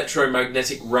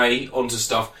electromagnetic ray onto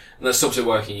stuff, and that stops it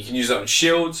working. You can use that on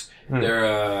shields. There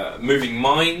are moving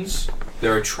mines.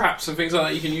 There are traps and things like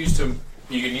that. You can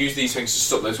use these things to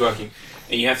stop those working.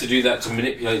 And you have to do that to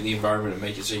manipulate the environment and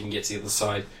make it so you can get to the other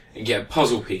side and get a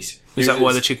puzzle piece. Is that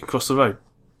why the chicken crossed the road?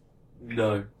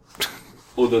 No.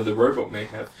 Although the robot may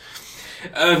have.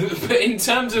 But in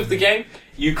terms of the game,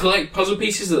 you collect puzzle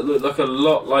pieces that look like a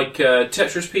lot like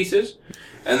Tetris pieces.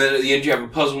 And then at the end you have a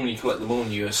puzzle and you collect them all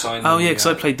and you assign them. Oh yeah, because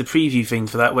I played the preview thing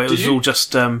for that where it was all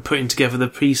just putting together the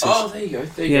pieces. Oh, there you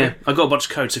go. I got a bunch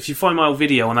of codes. So if you find my old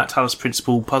video on that Talos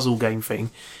Principle puzzle game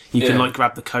thing, you can like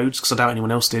grab the codes because I doubt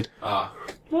anyone else did.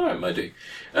 Alright, might do.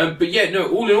 But yeah, no,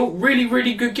 all in all, really,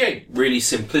 really good game. Really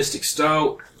simplistic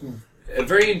style. A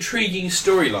very intriguing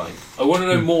storyline. I want to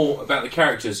know more about the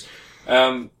characters.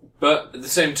 But at the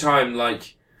same time,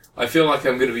 like, I feel like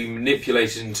I'm going to be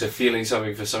manipulated into feeling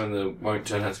something for something that won't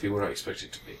turn out to be what I expect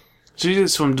it to be. So you did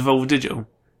this from Devolver Digital?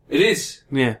 It is.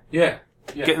 Yeah. Yeah.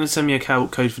 Get them to send me a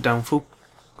code for Downfall.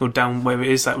 Or Down, whatever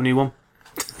it is, that new one.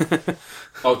 I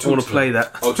want to play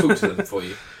that. I'll talk to them for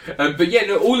you. But yeah,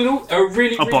 no, all in all, a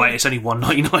really... I'll buy it, it's only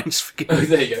 $1.99. Oh,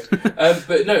 there you go.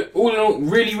 But no, all in all,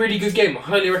 really, really good game. I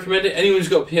highly recommend it. Anyone who's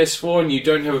got a PS4 and you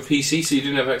don't have a PC, so you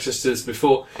didn't have access to this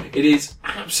before, it is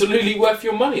absolutely worth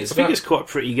your money. I think it's quite a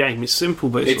pretty game. It's simple,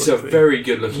 but it's a pretty. very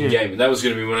good looking game. And that was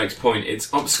going to be my next point. It's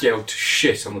upscaled to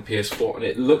shit on the PS4, and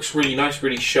it looks really nice,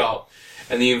 really sharp.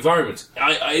 And the environment,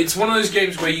 it's one of those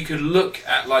games where you could look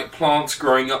at like plants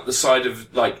growing up the side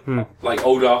of like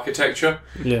old architecture.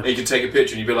 Yeah. And you can take a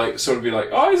picture and you'd be like,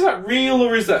 oh, is that real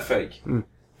or is that fake?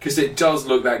 Because it does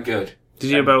look that good.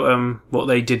 Did you know about what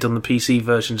they did on the PC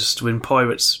version just when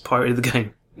pirated the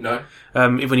game? No.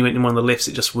 If when you went in one of the lifts,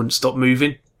 it just wouldn't stop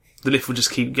moving. The lift would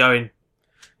just keep going.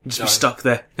 You'd just be stuck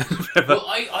there. Well,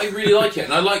 I really like it,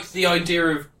 and I like the idea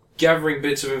of gathering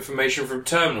bits of information from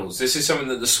terminals. This is something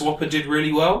that the Swapper did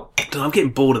really well. I'm getting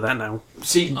bored of that now.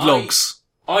 See, logs.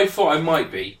 I thought I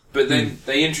might be, but then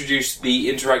they introduced the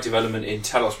interactive element in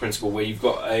Talos Principle where you've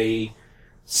got a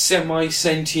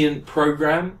semi-sentient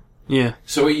program. Yeah.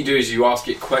 So what you do is you ask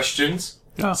it questions.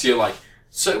 Oh. So you're like,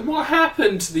 so what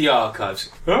happened to the archives?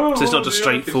 Oh, so it's not just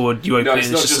straightforward, you open it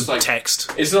and it's just like text.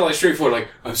 It's not like straightforward, like,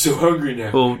 I'm so hungry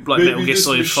now. Or like maybe Metal Gear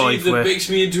Solid 5 that makes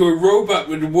me into a robot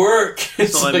would work.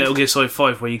 It's not like Metal Gear Solid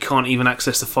 5 where you can't even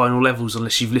access the final levels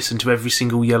unless you've listened to every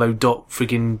single yellow dot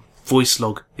friggin' voice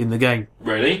log in the game.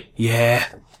 Really?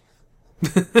 Yeah.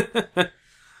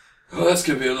 Oh, that's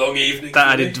going to be a long evening.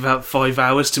 That added about 5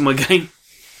 hours to my game.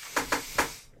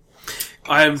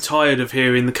 I am tired of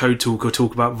hearing the code talker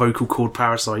talk about vocal cord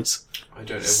parasites. I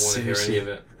don't ever want to hear any of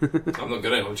it. I'm not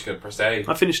going to. I'm just going to press A.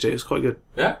 I finished it. It's quite good.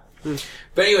 Yeah.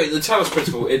 But anyway, the Talos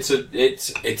Principle. It's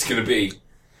going to be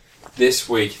this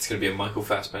week. It's going to be a Michael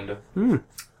Fassbender.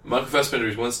 Michael Fassbender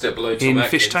is one step below Tom in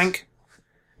Atkins. Fish Tank.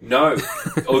 No,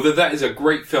 although that is a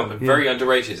great film and very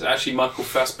underrated. It's actually Michael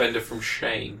Fassbender from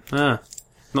Shane. Not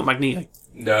Magneto.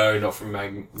 No, not from I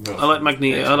like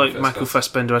Magneto. I like Michael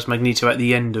Fassbender as Magneto at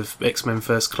the end of X-Men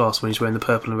First Class when he's wearing the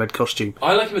purple and red costume.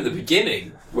 I like him at the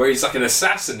beginning where he's like an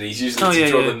assassin and he's using it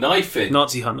to draw the knife in.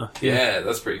 Nazi hunter. Yeah,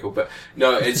 that's pretty cool. But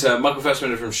no, it's Michael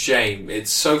Fassbender from Shame.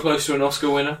 It's so close to an Oscar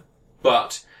winner,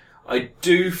 but I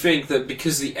do think that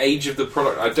because the age of the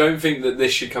product, I don't think that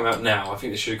this should come out now. I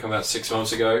think this should have come out 6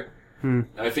 months ago.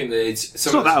 I think that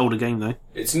it's not that old a game though.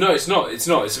 It's not.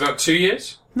 It's about 2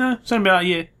 years. No, it's only about a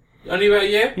year. Only about a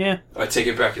year? Yeah. I take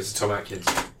it back, it's Tom Atkins.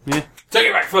 Yeah. Take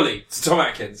it back fully, it's Tom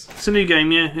Atkins. It's a new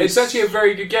game, yeah. It's actually a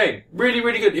very good game. Really,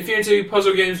 really good. If you're into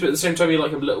puzzle games, but at the same time you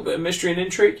like a little bit of mystery and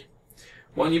intrigue,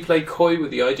 why don't you play coy with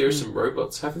the idea of some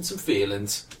robots having some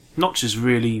feelings? Notch is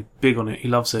really big on it. He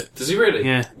loves it. Does he really?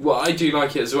 Yeah. Well, I do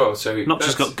like it as well. So Notch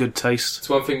has got good taste. It's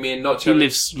one thing me and Notch He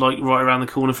lives like right around the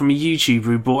corner from a YouTuber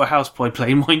who bought a house by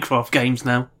playing Minecraft games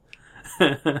now.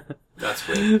 That's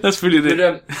weird. That's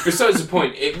brilliant. But besides the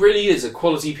point, it really is a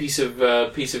quality piece of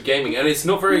gaming, and it's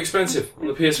not very expensive on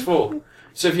the PS4.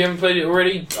 So if you haven't played it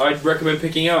already, I'd recommend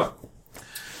picking it up.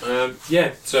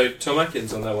 Yeah. So Tom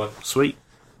Atkins on that one. Sweet.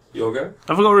 Your go.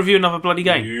 Have I got to review another bloody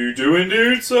game? You do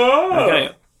indeed, sir.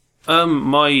 Okay.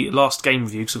 My last game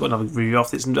review, because I've got another review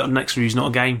after this. The next review is not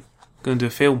a game. I'm going to do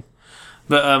a film.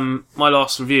 But my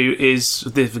last review is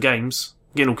the games.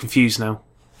 I'm getting all confused now.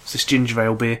 It's this ginger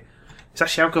ale beer. It's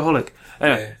actually alcoholic.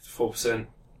 Anyway. Yeah, 4%.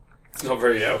 It's not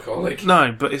very alcoholic.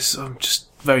 No, but I'm just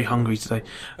very hungry today.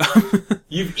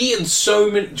 You've eaten so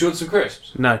many... Do you want some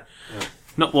crisps? No.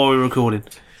 Not while we're recording.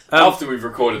 After we've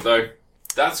recorded, though,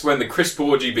 that's when the crisp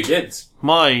orgy begins.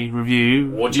 My review,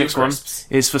 next one,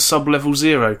 is for Sub-Level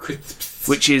Zero,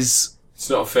 which is... It's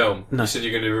not a film. No. You said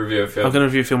you're going to review a film. I'm going to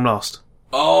review a film last.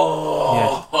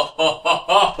 Oh!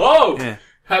 Yeah.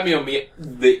 Had me on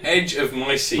the edge of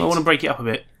my seat. I want to break it up a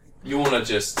bit. You want to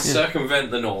just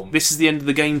circumvent the norm. This is the end of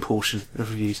the game portion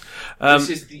of reviews. This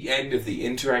is the end of the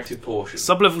interactive portion.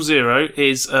 Sub-Level 0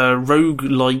 is a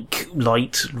roguelite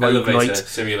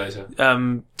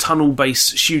simulator.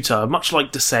 Tunnel-based shooter, much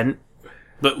like Descent,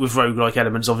 but with roguelike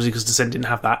elements, obviously, because Descent didn't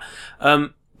have that.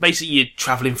 Basically, you're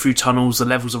travelling through tunnels, the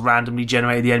levels are randomly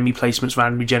generated, the enemy placement's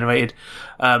randomly generated.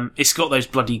 It's got those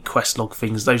bloody quest log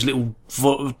things, those little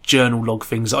journal log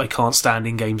things that I can't stand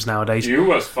in games nowadays. You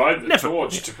must find the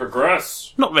torch to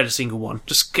progress. Not read a single one.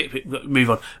 Just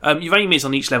move on. Your aim is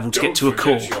on each level to get to a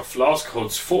core. Your flask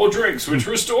holds 4 drinks which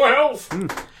restore health.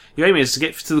 Your aim is to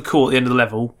get to the core at the end of the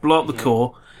level, blow up the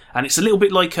core, and it's a little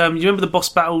bit like, you remember the boss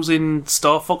battles in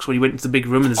Star Fox when you went into the big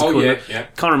room and there's a core? Yeah.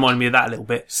 Kind of remind me of that a little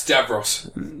bit. Davros.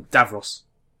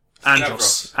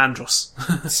 Andros.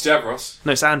 Stavros.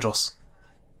 No, it's Andros.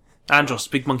 Andros,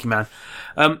 big monkey man.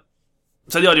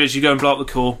 So the idea is you go and blow up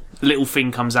the core, a little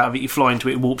thing comes out of it, you fly into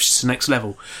it, it warps you to the next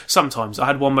level. Sometimes, I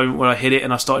had one moment where I hit it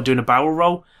and I started doing a barrel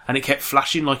roll, and it kept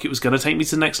flashing like it was going to take me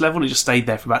to the next level, and it just stayed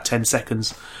there for about 10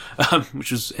 seconds,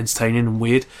 which was entertaining and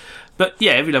weird. But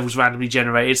yeah, every level's randomly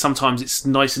generated. Sometimes it's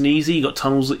nice and easy, you got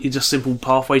tunnels that you're just simple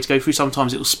pathway to go through.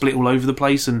 Sometimes it'll split all over the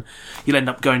place, and you'll end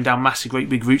up going down massive, great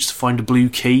big routes to find a blue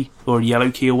key, or a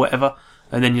yellow key, or whatever,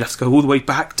 and then you have to go all the way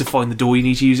back to find the door you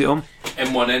need to use it on.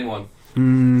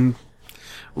 M1N1.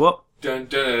 What? Dun,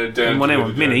 dun, dun, M1N1,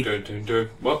 dun, Mini. Dun, dun, dun.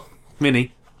 What?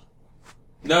 Mini.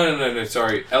 No,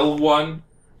 sorry.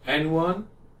 L1N1?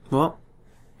 What?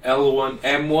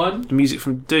 L1M1? The music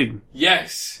from Doom.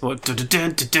 Yes. What? The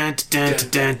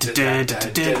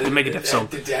Megadeth song.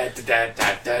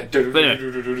 But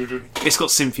anyway, it's got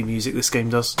synthy music, this game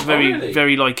does. Really?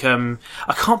 Very like, I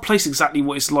can't place exactly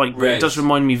what it's like, but it does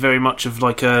remind me very much of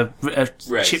like a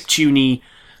chiptune-y,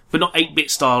 but not 8-bit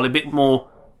style, a bit more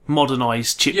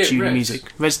modernised chiptune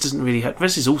music. Res doesn't really have...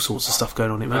 Res is all sorts of stuff going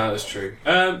on in it, man. That's true.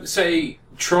 Say,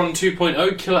 Tron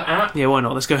 2.0 Killer App. Yeah, why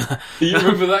not? Let's go with that. You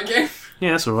remember that game?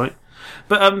 Yeah, that's alright.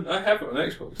 But I have it on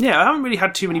Xbox. Yeah, I haven't really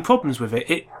had too many problems with it.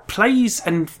 It plays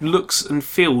and looks and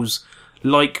feels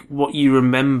like what you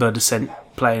remember Descent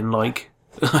playing like.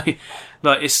 Like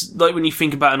it's like when you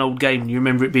think about an old game and you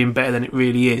remember it being better than it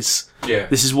really is. Yeah.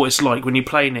 This is what it's like when you're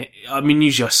playing it. I mean,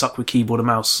 usually I suck with keyboard and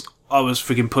mouse. I was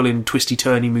freaking pulling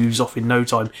twisty-turny moves off in no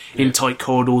time, in tight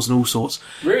corridors and all sorts.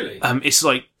 Really? It's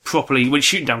like properly... When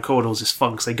shooting down corridors is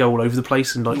fun because they go all over the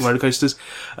place and like roller coasters.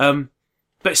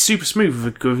 But it's super smooth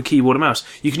with a keyboard and mouse.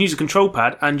 You can use a control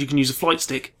pad and you can use a flight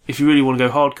stick if you really want to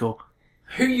go hardcore.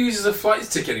 Who uses a flight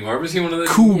stick anymore? I've ever seen one of those.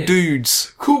 Cool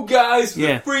dudes. Cool guys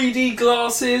with 3D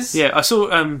glasses. Yeah, I saw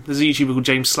there's a YouTuber called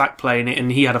James Slack playing it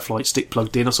and he had a flight stick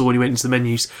plugged in. I saw when he went into the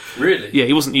menus. Really? Yeah,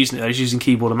 he wasn't using it though, he was using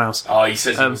keyboard and mouse. Oh, he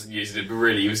says he wasn't using it, but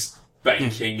really he was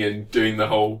banking and doing the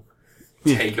whole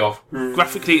take-off.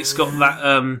 Graphically, it's got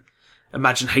that...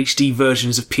 Imagine HD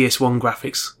versions of PS1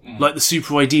 graphics, like the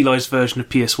super idealised version of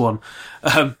PS1.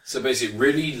 So basically,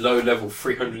 really low-level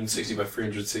 360 by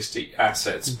 360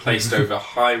 assets placed over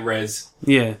high-res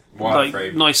wireframe.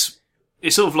 Like nice.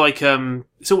 It's sort of like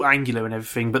it's all angular and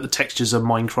everything, but the textures are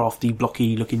Minecrafty,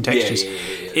 blocky-looking textures. Yeah.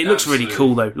 It looks really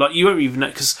cool though. Like you won't even know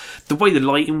because the way the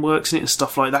lighting works in it and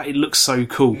stuff like that, it looks so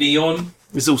cool. Neon.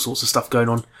 There's all sorts of stuff going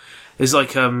on. There's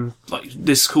like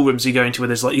there's cool rooms you go into where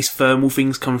there's like these thermal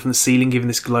things coming from the ceiling, giving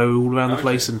this glow all around the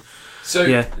place. And so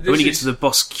when you get to the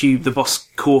boss cube, the boss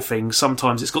core thing,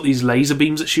 sometimes it's got these laser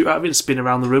beams that shoot out of it and spin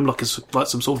around the room like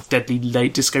some sort of deadly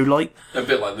disco light. A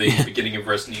bit like the beginning of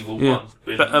Resident Evil 1.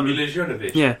 With Mila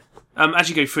Jovovich. Yeah. As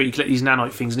you go through, you collect these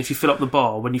nanite things, and if you fill up the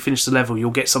bar, when you finish the level, you'll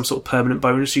get some sort of permanent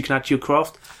bonus you can add to your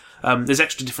craft. There's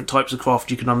extra different types of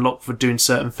craft you can unlock for doing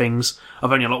certain things.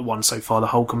 I've only unlocked one so far, the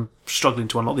Hulk. I'm struggling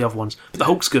to unlock the other ones. But the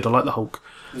Hulk's good, I like the Hulk.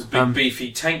 There's a big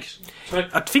beefy tank.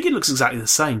 I think it looks exactly the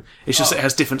same. It's just that it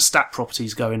has different stat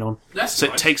properties going on. That's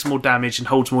nice. It takes more damage and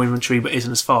holds more inventory, but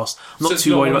isn't as fast. I'm not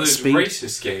too worried about the speed. It's not one of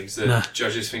those racist games that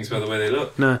judges things by the way they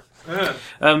look. No.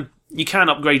 You can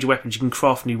upgrade your weapons. You can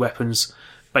craft new weapons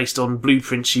based on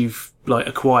blueprints you've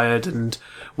acquired and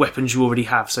weapons you already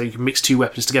have, so you can mix two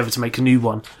weapons together to make a new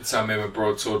one. That's how I made my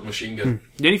broadsword machine gun.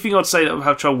 The only thing I'd say that I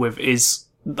have trouble with is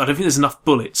I don't think there's enough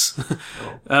bullets.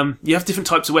 You have different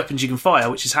types of weapons you can fire,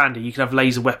 which is handy. You can have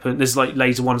laser weapon. There's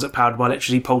laser ones that are powered by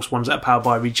electricity, pulse ones that are powered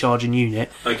by a recharging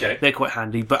unit. Okay. They're quite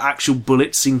handy, but actual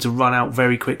bullets seem to run out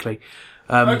very quickly.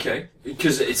 Okay,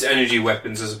 because it's energy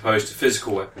weapons as opposed to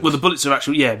physical weapons. Well, the bullets are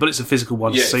bullets are physical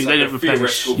ones, so they don't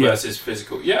replenish. Theoretical versus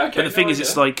physical. Yeah, okay. But the thing is,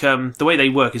 it's like the way they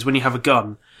work is when you have a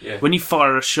gun, when you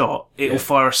fire a shot, it will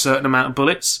fire a certain amount of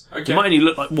bullets. Okay. It might only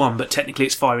look like one, but technically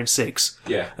it's firing 6.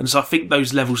 Yeah. And so I think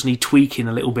those levels need tweaking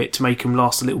a little bit to make them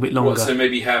last a little bit longer. So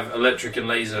maybe have electric and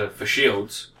laser for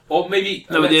shields, Or maybe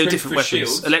No, they're electric different for weapons.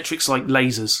 shields. Electric's like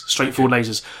lasers, straightforward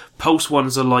lasers. Pulse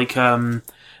ones are like,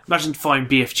 imagine firing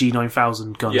BFG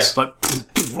 9000 guns, Yeah. like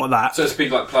that. So it's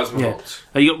big like plasma Yeah. bolts.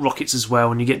 You got rockets as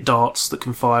well, and you get darts that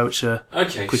can fire, which are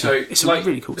Okay, quicker. so It's like,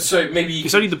 really cool. So maybe you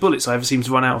It's only the bullets I ever seem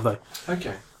to run out of, though.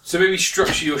 okay. So maybe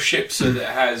structure your ship so that it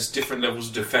has different levels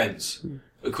of defense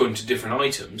according to different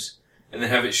items, and then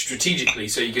have it strategically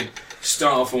so you can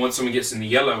start off, and once someone gets in the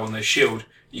yellow on their shield,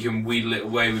 you can wheedle it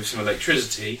away with some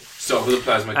electricity. Start off with a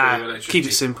plasma, go with electricity.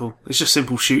 Keep it simple. It's just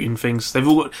simple shooting things. They've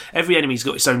all got every enemy's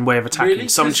got its own way of attacking. Really?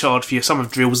 Some 'Cause- charge for you. Some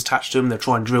have drills attached to them. They'll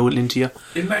try and drill it into you.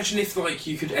 Imagine if like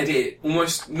you could edit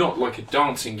almost not like a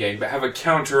dancing game, but have a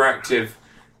counteractive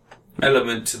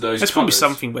element to those. There's probably colours.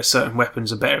 something where certain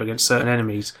weapons are better against certain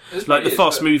enemies. There's Like the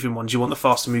probably- fast-moving ones, you want the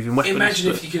faster-moving weapons.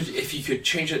 Imagine but- if you could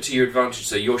change that to your advantage,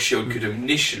 so your shield could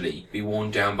initially be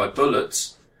worn down by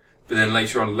bullets, but then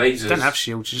later on lasers. you don't have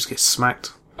shields. You just get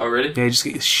smacked. Oh really? Yeah, you just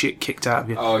get your shit kicked out of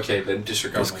you. Oh okay, then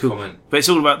disregard That's my cool. comment. But it's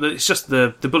all about it's just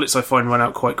the bullets I find run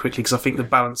out quite quickly because I think the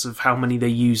balance of how many they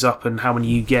use up and how many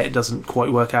you get doesn't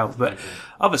quite work out. But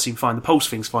others seem fine. The pulse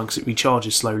thing's fine because it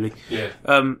recharges slowly. Yeah.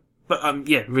 But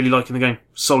yeah, really liking the game.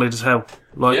 Solid as hell.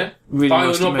 Like, Yeah? really Buy or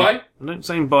nicely not made. buy? I'm not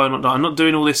saying buy or not buy. I'm not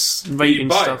doing all this You rating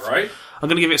buy stuff. it, right? I'm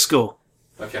going to give it a score.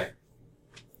 Okay.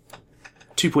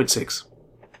 2.6.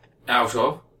 Out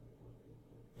of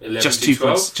 11 Just to 2.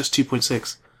 12? Just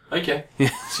 2.6. Okay.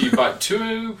 So you buy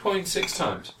 2.6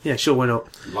 times. Yeah, sure, why not?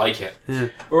 Like it. Yeah.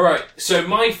 Alright, so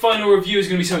my final review is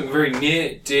going to be something very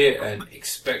near, dear, and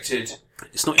expected.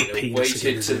 It's not your penis. Weighted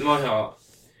Again, is to it? my heart.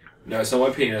 No, it's not my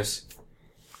penis.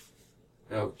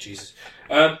 Oh, Jesus.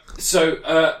 My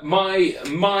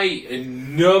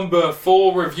number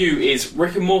 4 review is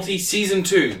Rick and Morty Season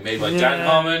 2, made by Dan Yeah.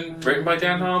 Harmon, written by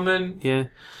Dan Harmon. Yeah.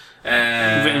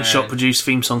 And Written, shot, produced,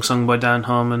 theme song sung by Dan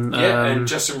Harmon. Yeah, and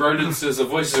Justin Roiland does the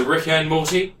voices of Rick and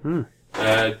Morty.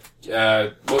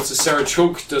 Sarah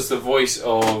Chalk does the voice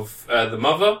of the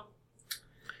mother.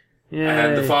 yeah.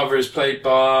 And the father is played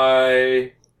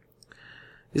by...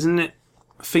 Isn't it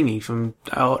Thingy from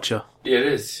Archer? Yeah, it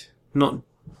is. Not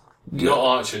Not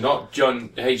Archer, not John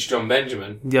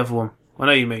Benjamin. the other one. I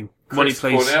know you mean. One he Chris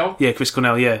plays. Cornell? Yeah, Chris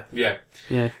Cornell, yeah. Yeah.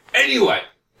 Yeah. Anyway,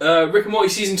 Rick and Morty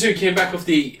Season 2 came back off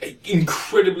the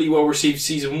incredibly well-received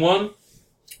Season 1.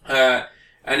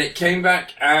 And it came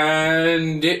back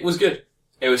and it was good.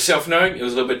 It was self-knowing, it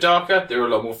was a little bit darker, there were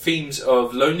a lot more themes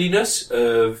of loneliness,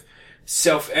 of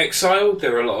self-exile,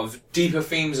 there were a lot of deeper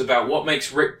themes about what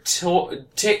makes Rick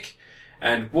tick,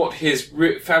 and what his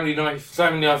family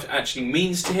life actually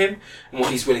means to him, and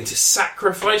what he's willing to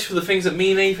sacrifice for the things that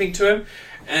mean anything to him.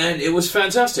 And it was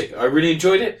fantastic. I really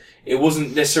enjoyed it. It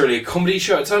wasn't necessarily a comedy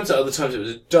show at times. At other times it was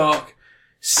a dark,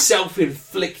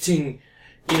 self-inflicting,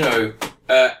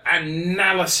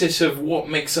 analysis of what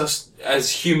makes us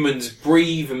as humans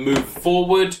breathe and move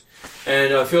forward.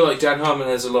 And I feel like Dan Harmon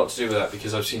has a lot to do with that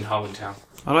because I've seen Harmontown.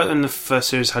 I like when the first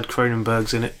series had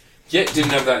Cronenberg's in it. Yeah,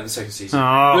 didn't have that in the second season.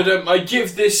 Oh. But I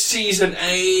give this season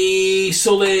a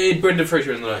solid Brendan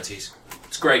Fraser in the 90s.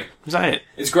 It's great. Is that it?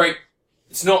 It's great.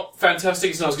 It's not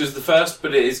fantastic, it's not as good as the first,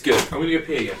 but it is good. I'm going to go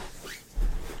pee again.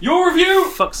 Your review!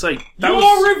 Fuck's sake.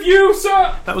 Your review,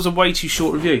 sir! That was a way too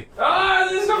short review.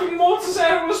 There's nothing more to say, I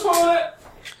don't want to spoil it!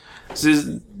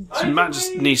 So Matt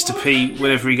just needs to pee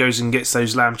whenever he goes and gets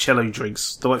those Lamcello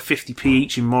drinks. They're like 50p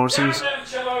each in Morrison's. Damn,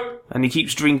 cello! And he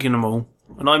keeps drinking them all.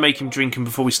 And I make him drink them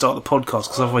before we start the podcast,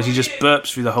 because otherwise he just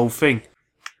burps through the whole thing.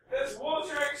 There's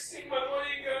water exiting my body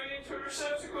going into a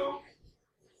receptacle.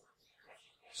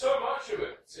 So much of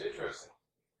it. It's interesting.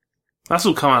 That's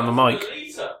all come out of the mic. A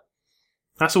litre.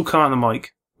 That's all come out of the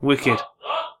mic. Wicked.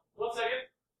 1 second.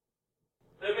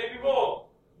 There may be more.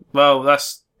 Well,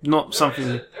 that's not something...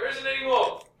 There isn't any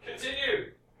more.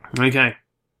 Continue. Okay.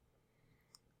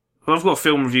 Well, I've got a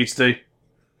film review to do.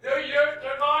 No, you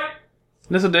don't mind.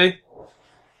 Yes, I do.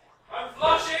 I'm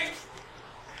flushing.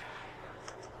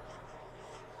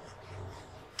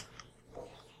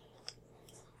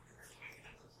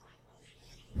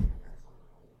 I'm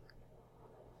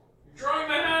drying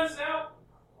my hands now.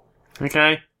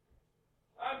 Okay.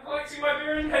 I'm collecting my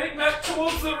beer and heading back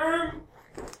towards the room.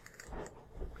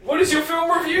 What is your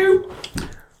film review?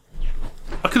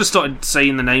 I could have started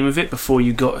saying the name of it before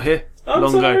you got here. I'm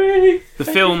long ago. sorry. The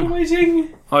Thank film- you for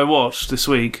waiting. I watched this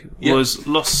week Yeah. was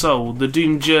Lost Soul, The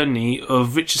Doomed Journey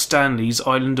of Richard Stanley's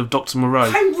Island of Dr. Moreau.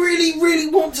 I really, really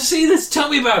want to see this. Tell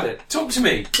me about it. Talk to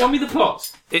me. Tell me the plot.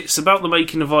 It's about the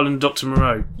making of Island of Dr.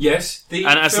 Moreau. Yes, the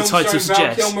And as the film title starring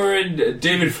Val suggests- Kilmer and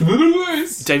David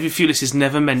Lewis. David Thewlis is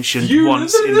never mentioned You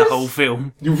once listen to in the this? whole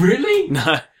film. Really?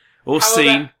 No. Or How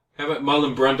seen. How about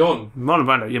Marlon Brandon? Marlon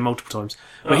Brando, yeah, multiple times.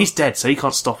 But Oh. he's dead, so he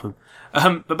can't stop him.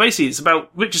 But basically, it's about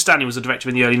Richard Stanley was a director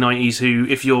in the early 90s who,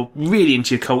 if you're really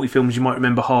into your culty films, you might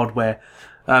remember Hardware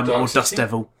or Dust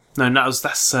Devil. No, that's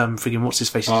friggin' what's his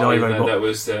face? Oh, no, that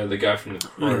was the guy from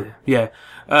the... Yeah.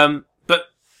 But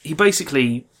he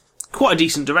basically... Quite a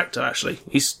decent director, actually.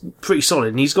 He's pretty solid,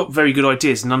 and he's got very good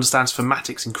ideas and understands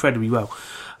thematics incredibly well.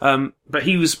 But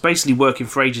he was basically working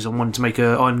for ages on wanting to make a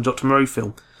Island Dr. Moreau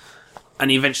film,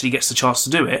 and he eventually gets the chance to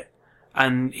do it,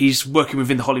 and he's working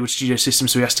within the Hollywood studio system,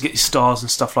 so he has to get his stars and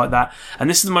stuff like that, and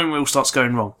this is the moment where it all starts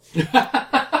going wrong.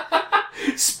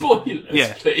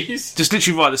 Spoilers, please. Just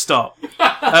literally right at the start.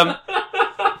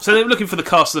 So they're looking for the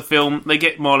cast of the film. They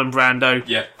get Marlon Brando.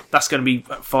 Yeah. That's going to be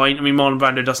fine. I mean, Marlon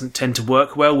Brando doesn't tend to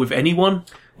work well with anyone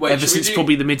ever since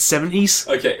probably the mid-70s.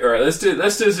 Okay, all right. Let's do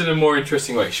this in a more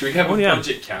interesting way. Should we have a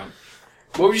budget count?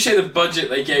 What would you say the budget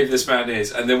they gave this man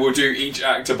is, and then we'll do each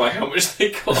actor by how much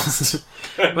they cost?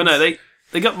 Well, no,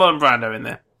 they got Marlon Brando in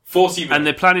there. 40 mil. And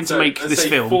they're planning to make this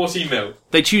film. 40 mil.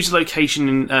 They choose a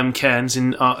location in Cairns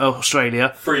in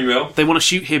Australia. 3 mil. They want to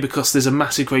shoot here because there's a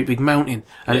massive, great big mountain,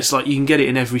 and it's like you can get it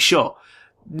in every shot.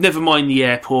 Never mind the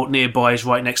airport nearby is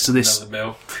right next to this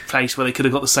place where they could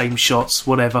have got the same shots,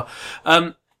 whatever.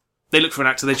 They look for an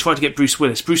actor. They tried to get Bruce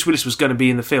Willis. Bruce Willis was going to be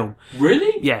in the film.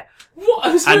 Really? Yeah.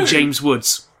 What? And James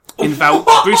Woods.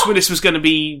 Bruce Willis was going to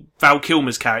be Val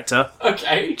Kilmer's character.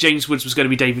 Okay. James Woods was going to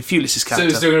be David Thewlis's character. So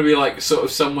it's still going to be like sort of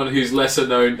someone who's lesser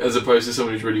known as opposed to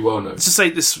someone who's really well known. To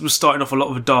say this was starting off a lot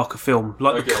of a darker film.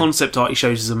 Like the concept art he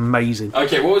shows is amazing.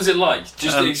 Okay, what was it like?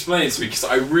 Just explain it to me because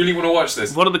I really want to watch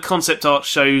this. One of the concept art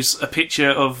shows a picture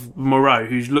of Moreau,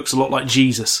 who looks a lot like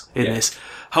Jesus in this,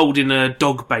 holding a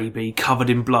dog baby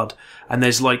covered in blood. And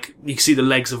there's like, you can see the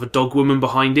legs of a dog woman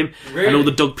behind him. Really? And all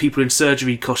the dog people in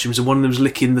surgery costumes, and one of them's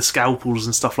licking the scalpels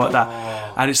and stuff like that.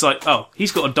 And it's like, oh,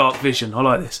 he's got a dark vision. I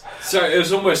like this. So it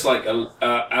was almost like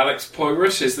Alex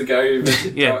Poirot is the guy who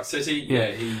invented Dark City.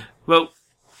 Yeah. Well,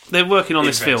 they're working on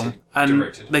this film, and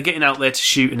directed. They're getting out there to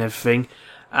shoot and everything.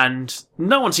 And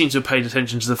no one seems to have paid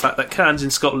attention to the fact that Cairns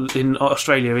in Scotland, in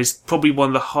Australia, is probably one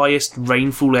of the highest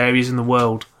rainfall areas in the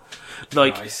world.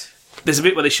 Like, there's a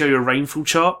bit where they show you a rainfall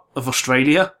chart of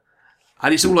Australia,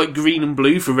 and it's all like green and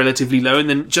blue for relatively low, and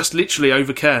then just literally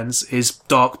over Cairns is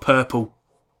dark purple.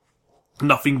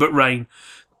 Nothing but rain.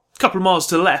 A couple of miles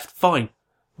to the left, fine.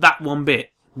 That one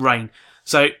bit, rain.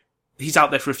 So he's out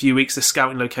there for a few weeks, they're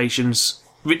scouting locations.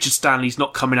 Richard Stanley's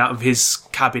not coming out of his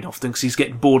cabin often because he's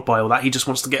getting bored by all that. He just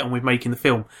wants to get on with making the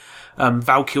film.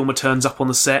 Val Kilmer turns up on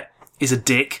the set, is a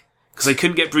dick, because they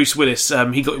couldn't get Bruce Willis.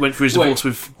 He went through his divorce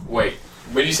with... Wait.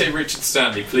 When you say Richard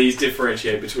Stanley, please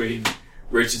differentiate between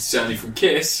Richard Stanley from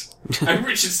Kiss and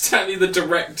Richard Stanley, the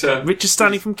director. Richard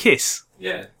Stanley from Kiss?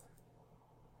 Yeah.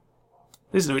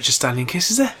 There's no Richard Stanley in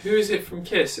Kiss, is there? Who is it from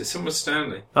Kiss? It's someone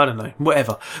Stanley. I don't know.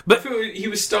 Whatever. But I thought he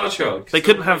was Star Child. They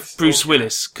couldn't have Bruce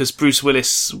Willis because Bruce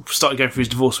Willis started going through his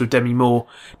divorce with Demi Moore,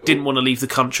 didn't want to leave the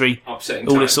country, upsetting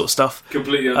all time. this sort of stuff.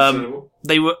 Completely understandable.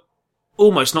 They were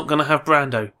almost not going to have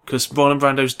Brando because Marlon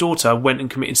Brando's daughter went and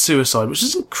committed suicide, which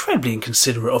is incredibly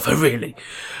inconsiderate of her, really.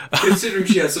 Considering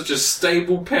she has such a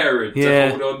stable parent to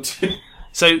hold on to.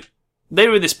 So they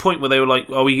were at this point where they were like,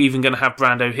 are we even going to have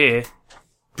Brando here?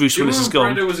 Bruce Willis is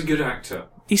gone. Brando was a good actor.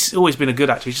 He's always been a good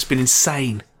actor. He's just been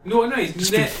insane. No, he's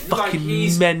just been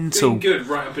fucking mental. Been good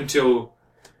right up until...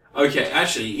 Okay,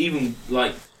 actually, even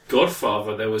like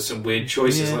Godfather, there was some weird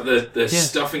choices. Like the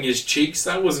stuffing his cheeks,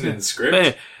 that wasn't in the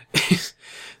script.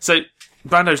 So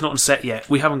Brando's not on set yet.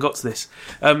 We haven't got to this.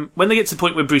 When they get to the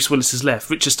point where Bruce Willis has left,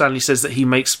 Richard Stanley says that he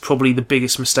makes probably the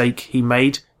biggest mistake he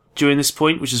made during this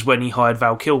point, which is when he hired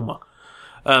Val Kilmer.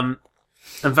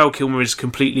 And Val Kilmer is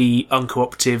completely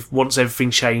uncooperative, wants everything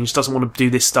changed, doesn't want to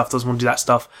do this stuff, doesn't want to do that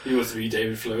stuff. He wants to be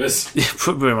David Flowers.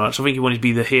 Pretty much. I think he wanted to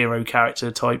be the hero character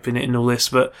type in it and all this,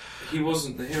 but... He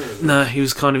wasn't the hero, though. No, he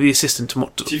was kind of the assistant to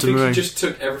Moreau. Do you think he just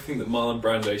took everything that Marlon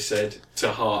Brando said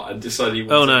to heart and decided he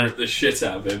wanted to rip the shit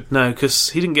out of him? No, because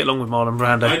he didn't get along with Marlon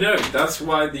Brando. I know, that's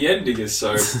why the ending is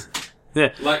so...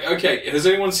 Yeah. Like, okay, has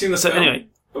anyone seen the film? Anyway...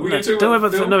 Are we going to talk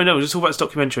about the film? No, we'll just talk about this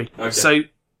documentary. Okay. So...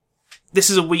 This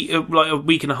is a week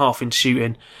and a half into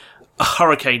shooting. A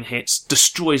hurricane hits,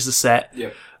 destroys the set.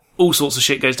 Yep. All sorts of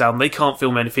shit goes down. They can't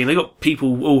film anything. They got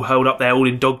people all held up there, all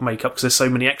in dog makeup because there's so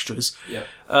many extras. Yep.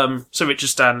 So Richard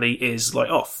Stanley is like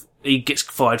off. He gets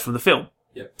fired from the film.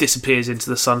 Yep. Disappears into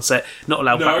the sunset. Not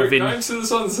allowed back within. No, into the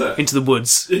sunset. Into the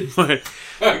woods.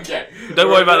 Okay. Don't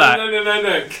worry about that.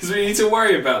 No, because we need to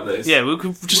worry about this. Yeah, we'll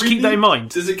just keep that in mind.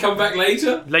 Does it come back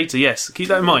later? Later, yes. Keep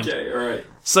that in mind. Okay, alright.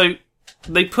 So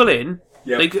they pull in.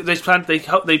 Yeah. They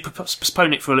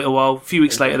postpone it for a little while. A few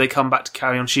weeks later, they come back to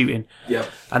carry on shooting. Yeah.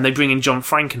 And they bring in John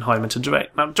Frankenheimer to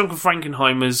direct. Now, John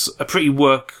Frankenheimer's a pretty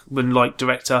workman-like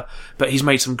director, but he's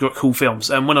made some cool films.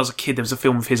 And when I was a kid, there was a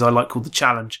film of his I liked called The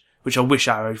Challenge, which I wish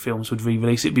Arrow Films would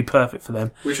re-release. It'd be perfect for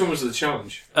them. Which one was The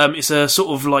Challenge? It's a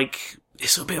sort of like...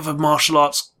 It's a bit of a martial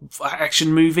arts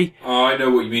action movie. Oh, I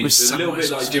know what you mean. With It's a little bit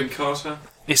like Jim Carter.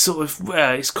 It's sort of...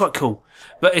 it's quite cool.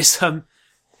 But it's...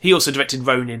 He also directed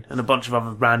Ronin and a bunch of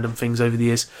other random things over the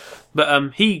years.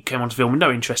 But he came onto film with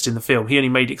no interest in the film. He only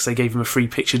made it because they gave him a free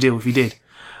picture deal if he did.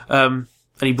 And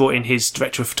he brought in his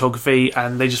director of photography,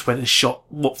 and they just went and shot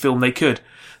what film they could.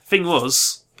 Thing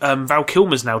was, Val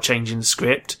Kilmer's now changing the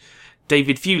script.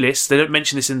 David Thewlis, they don't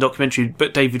mention this in the documentary,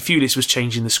 but David Thewlis was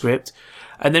changing the script.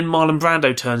 And then Marlon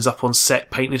Brando turns up on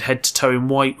set, painted head to toe in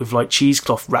white with like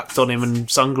cheesecloth wrapped on him and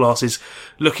sunglasses,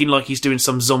 looking like he's doing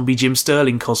some zombie Jim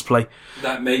Sterling cosplay.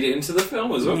 That made it into the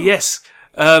film as well? Yes.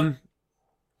 God,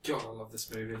 I love this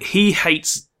movie. He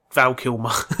hates Val Kilmer.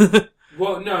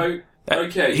 Well, no.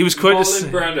 Okay. He was quoted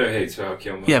Marlon Brando hates Val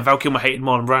Kilmer. Yeah, Val Kilmer hated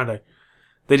Marlon Brando.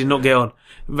 They did not get on.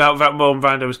 Marlon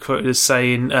Brando was quoted as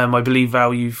saying, I believe,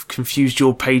 Val, you've confused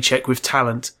your paycheck with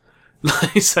talent.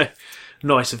 So...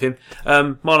 Nice of him.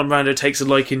 Marlon Brando takes a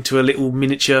liking to a little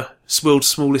miniature World's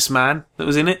Smallest Man that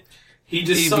was in it. He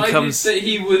decided that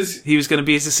he was... He was going to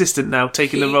be his assistant now,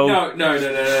 taking the role...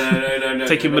 No.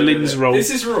 Taking Malin's role. This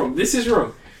is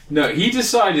wrong. No, he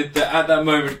decided that at that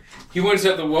moment, he wanted to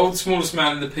have the world's smallest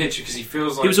man in the picture because he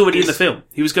feels like... He was already in the film.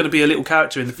 He was going to be a little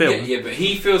character in the film. Yeah, but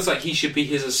he feels like he should be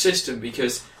his assistant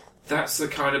because that's the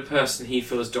kind of person he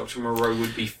feels Dr. Moreau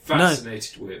would be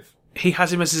fascinated with. He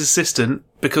has him as his assistant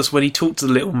because when he talked to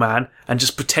the little man and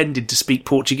just pretended to speak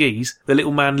Portuguese, the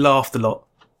little man laughed a lot.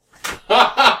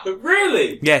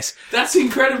 Really? Yes. That's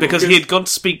incredible. Because he had gone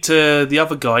to speak to the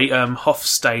other guy,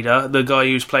 Hofstadter, the guy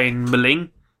who was playing Maling.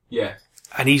 Yeah.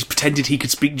 And he's pretended he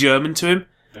could speak German to him.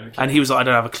 Okay. And he was like, I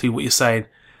don't have a clue what you're saying.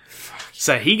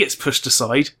 So he gets pushed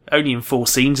aside, only in 4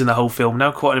 scenes in the whole film,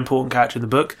 now quite an important character in the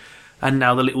book. And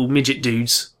now the little midget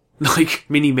dudes, like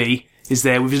Mini-Me, is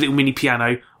there with his little mini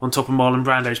piano on top of Marlon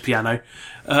Brando's piano.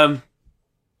 And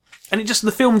it just,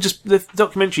 the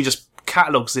documentary just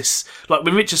catalogues this, like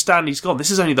when Richard Stanley's gone,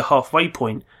 this is only the halfway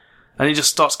point, and it just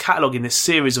starts cataloguing this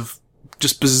series of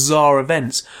just bizarre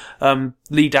events.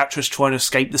 Lead actress trying to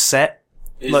escape the set,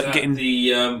 is like that getting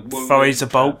the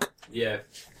Faiza Bulk. Yeah.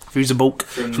 Faiza Bulk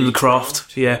from The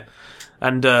Craft. Yeah.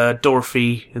 And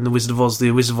Dorothy in The Wizard of Oz,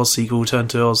 the Wizard of Oz sequel, Return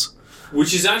to Oz.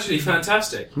 Which is actually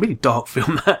fantastic. Really dark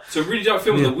film, that. It's a really dark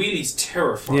film, and the wheelies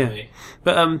terrify me.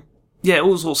 But,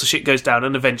 all sorts of shit goes down,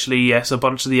 and eventually, yes, a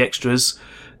bunch of the extras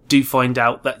do find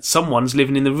out that someone's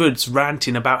living in the woods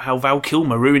ranting about how Val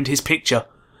Kilmer ruined his picture.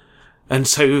 And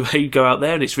so they go out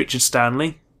there, and it's Richard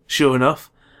Stanley, sure enough,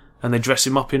 and they dress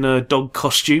him up in a dog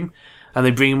costume, and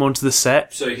they bring him onto the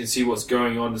set. So you can see what's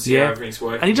going on and see how everything's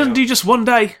working. And he doesn't do just one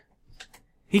day.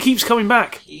 He keeps coming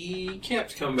back. He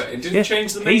kept coming back. It didn't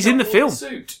change the makeup. He's in the film. The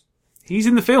suit. He's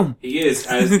in the film. He is,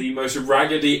 as the most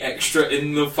raggedy extra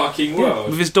in the fucking world.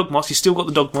 With his dog mask. He's still got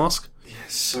the dog mask. Yeah,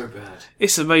 it's so bad.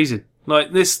 It's amazing.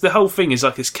 Like, the whole thing is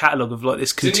like this catalogue of like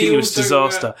this continuous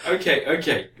disaster.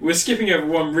 Okay. We're skipping over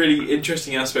one really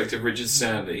interesting aspect of Richard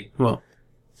Stanley. What?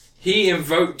 He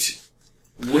invoked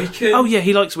Wiccan. Oh yeah,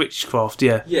 he likes witchcraft,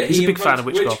 yeah. He's a big fan of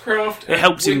witchcraft. It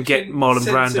helps him get Marlon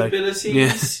Brando.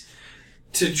 Yeah.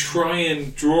 To try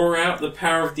and draw out the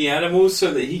power of the animals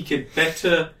so that he could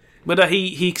better... But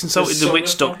he consulted the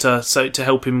witch doctor to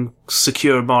help him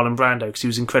secure Marlon Brando because he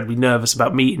was incredibly nervous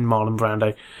about meeting Marlon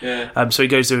Brando. Yeah. So he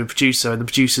goes to a producer, and the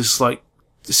producer's like,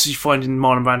 she's finding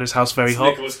Marlon Brando's house very hot.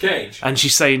 Nicolas Cage. And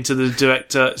she's saying to the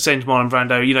director, saying to Marlon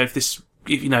Brando, if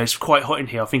it's quite hot in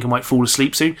here, I think I might fall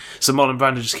asleep soon. So Marlon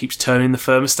Brando just keeps turning the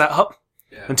thermostat up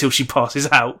until she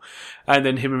passes out, and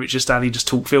then him and Richard Stanley just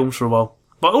talk films for a while.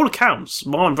 By all accounts,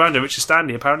 Marlon Brando and Richard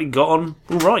Stanley apparently got on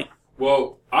all right.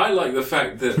 Well, I like the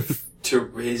fact that...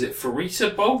 is it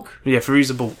Faiza Bulk? Yeah,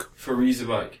 Faiza Bulk. Faiza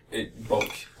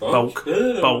Bulk.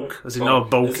 Bulk. As in no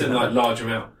bulk. As in like large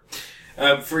amount.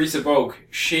 Faiza Bulk,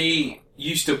 she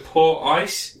used to pour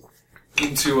ice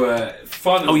into a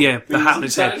funnel. Oh yeah, the hat on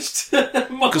his head.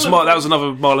 Because that was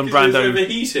another Marlon Brando. He was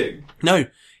overheating. No,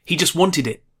 he just wanted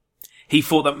it. He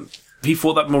thought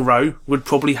that Moreau would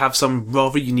probably have some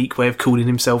rather unique way of cooling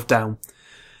himself down.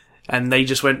 And they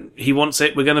just went, he wants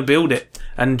it, we're going to build it.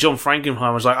 And John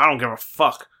Frankenheimer was like, I don't give a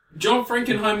fuck. John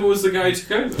Frankenheimer was the guy who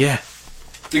took over. Yeah.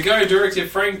 The guy who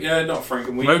directed not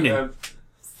Ronin.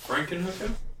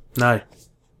 Frankenhooker? No. It's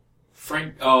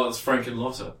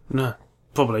Frankenlotter. No.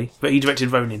 probably, but he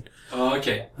directed Ronin. Oh,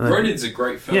 okay. Ronin's a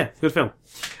great film. Yeah, good film.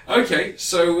 Okay,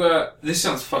 so this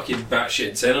sounds fucking batshit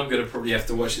insane. I'm going to probably have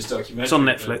to watch this documentary. It's on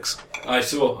Netflix. I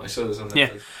saw this on Netflix. Yeah.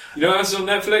 You know what else is on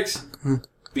Netflix?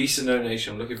 Beast of No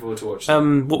Nation. I'm looking forward to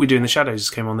watching What We Do in the Shadows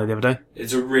came on there the other day.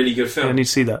 It's a really good film. Yeah, I need to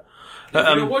see that.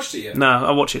 Have you not watched it yet? No,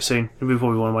 I'll watch it soon. It'll be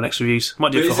probably one of my next reviews.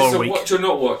 Might do it for Is Horror this a Week. watch or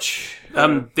not watch?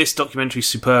 This documentary's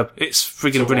superb. It's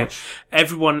friggin' brilliant. Watch.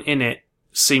 Everyone in it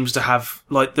seems to have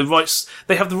like the right.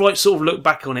 They have the right sort of look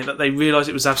back on it that they realise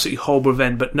it was an absolutely horrible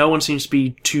event, but no one seems to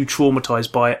be too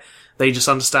traumatised by it. They just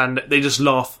understand. They just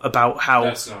laugh about how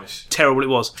That's nice. terrible it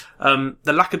was.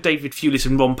 The lack of David Thewlis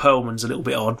and Ron Perlman's a little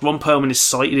bit odd. Ron Perlman is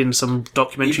cited in some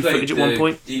documentary footage at one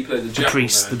point. He played the The Jackal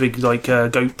priest, Man. the big like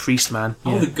goat priest man.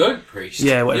 Oh, Yeah. the goat priest.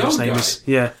 Yeah, whatever The his old name guy. is.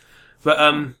 Yeah, but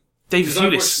David 'Cause I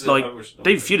watched Thewlis, the- like I watched-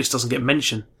 David Thewlis, doesn't get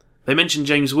mentioned. They mentioned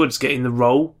James Woods getting the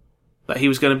role that he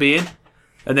was going to be in,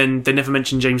 and then they never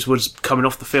mentioned James Woods coming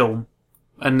off the film,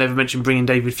 and never mentioned bringing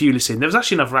David Thewlis in. There was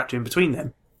actually another actor in between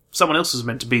them. Someone else was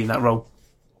meant to be in that role.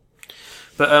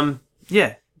 But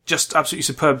yeah, just absolutely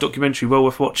superb documentary, well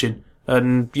worth watching.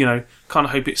 And you know, kind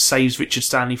of hope it saves Richard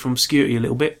Stanley from obscurity a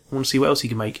little bit. I want to see what else he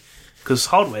can make, because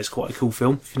Hardware's quite a cool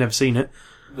film if you've never seen it.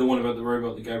 The one about the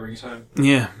robot that guy brings home.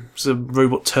 Yeah, it's a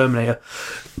robot Terminator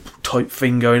type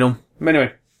thing going on.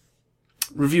 Anyway,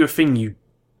 review a thing, you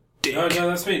dick. No,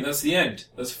 that's me. That's the end.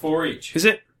 That's 4 each. Is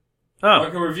it? I Oh,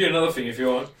 can review another thing if you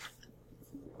want.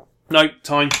 no,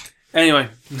 time. Anyway,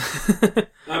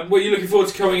 What are you looking forward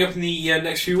to coming up in the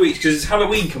next few weeks? Because it's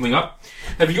Halloween coming up.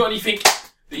 Have you got anything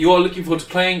that you are looking forward to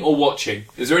playing or watching?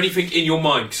 Is there anything in your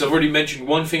mind? Because I've already mentioned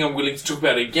one thing I'm willing to talk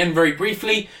about again very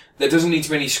briefly. There doesn't need to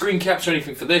be any screen caps or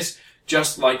anything for this.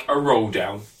 Just like a roll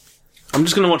down. I'm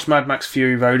just going to watch Mad Max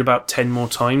Fury Road about 10 more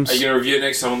times. Are you going to review it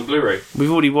next time on the Blu-ray? We've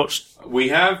already watched... We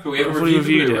have, but we haven't I've already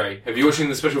reviewed the reviewed Blu-ray. Have you watched any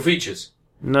of the special features?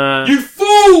 No. You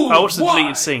fool! I watched the Why?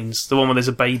 deleted scenes. The one where there's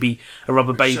a baby, a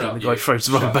rubber baby, Shut and up, the guy you. throws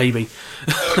the Shut rubber up. baby.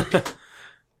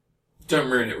 Don't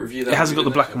ruin it. Review that. It hasn't got the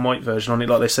Review it black next and white version on it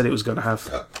like they said it was going to have.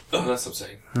 Oh, that's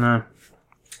upsetting. No.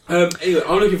 Anyway,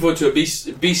 I'm looking forward to a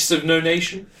Beasts of No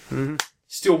Nation. Mm-hmm.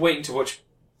 Still waiting to watch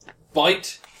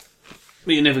Bite.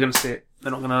 But you're never going to see it.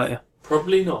 They're not going to let you.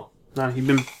 Probably not. No, you've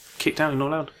been kicked out. You're not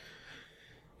allowed.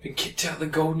 Been kicked out the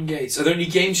Golden Gates. Are there any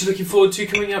games you're looking forward to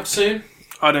coming up soon?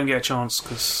 I don't get a chance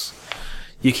because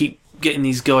you keep getting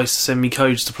these guys to send me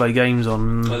codes to play games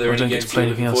on. Are there I any don't get games to play you're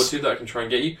anything looking forward else. to that I can try and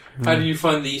get you? How did you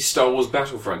find the Star Wars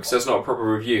Battlefront? Because that's not a proper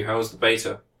review. How was the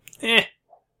beta?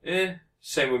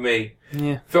 Same with me.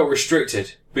 Yeah. Felt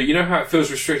restricted. But you know how it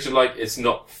feels restricted like it's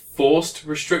not forced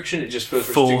restriction? It just feels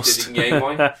Forced. restricted in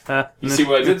game-wise? You see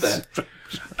what I did there?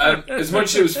 As much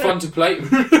as it was fun to play...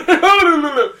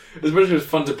 as much as it was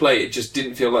fun to play, it just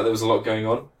didn't feel like there was a lot going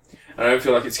on. And I don't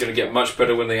feel like it's going to get much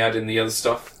better when they add in the other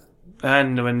stuff.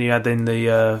 And when you add in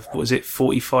the, what was it,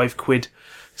 45 quid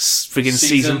friggin'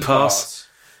 season pass.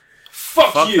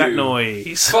 Fuck you! that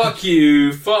noise. Fuck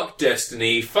you, fuck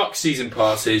Destiny, fuck season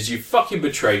passes, you fucking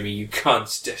betray me, you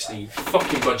cunts, Destiny, you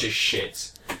fucking bunch of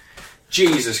shit.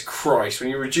 Jesus Christ, when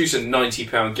you reduce a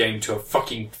 £90 game to a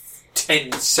fucking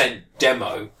 10-cent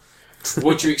demo,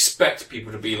 what do you expect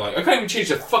people to be like? I can't even change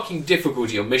the fucking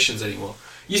difficulty on missions anymore.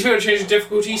 You used to be able to change the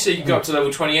difficulty so you could go up to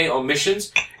level 28 on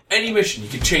missions. Any mission, you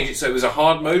could change it so it was a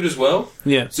hard mode as well.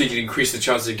 Yeah. So you could increase the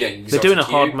chances of getting They're doing a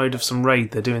exotic hard gear. mode of some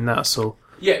raid. They're doing that, I saw.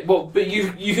 Yeah, well, but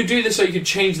you could do this so you could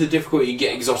change the difficulty and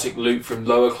get exotic loot from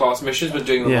lower class missions, but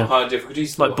doing them Yeah. on higher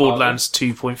difficulties. Like Borderlands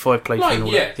 2.5 playthrough. Like, and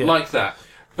all yeah, that. like that.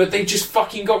 But they just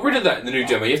fucking got rid of that in the new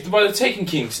demo. You have to buy the Taken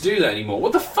King to do that anymore.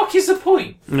 What the fuck is the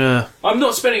point? Yeah. I'm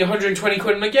not spending 120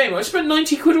 quid on a game. I spent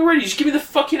 90 quid already. Just give me the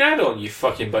fucking add-on, you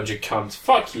fucking bunch of cunts.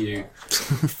 Fuck you.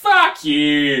 Fuck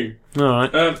you.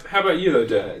 Alright. How about you, though,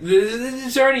 Dad?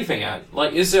 Is there anything out?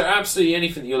 Like, is there absolutely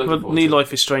anything that you're looking Well, forward New to?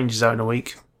 Life is Strange is out in a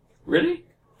week. Really?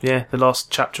 Yeah, the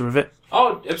last chapter of it.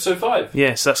 Oh, episode 5.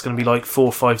 Yeah, so that's going to be like 4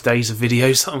 or 5 days of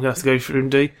videos that I'm going to have to go through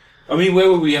and do. I mean, where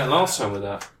were we at last time with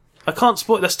that? I can't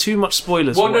spoil. That's too much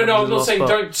spoilers. Well, for what no, happens I'm in the not last saying part.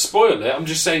 don't spoil it. I'm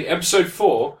just saying episode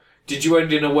 4, did you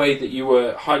end in a way that you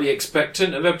were highly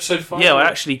expectant of episode 5? Yeah, I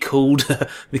actually called.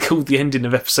 They called the ending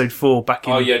of episode 4 back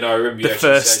in. Oh, yeah, no, I remember you the actually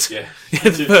first- said, Yeah,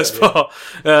 the first part.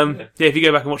 Yeah, if you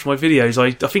go back and watch my videos,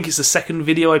 I think it's the second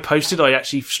video I posted. I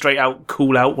actually straight out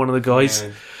call out one of the guys.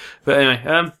 Yeah. But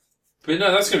anyway, But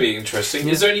no, that's going to be interesting.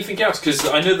 Is there anything else? Because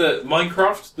I know that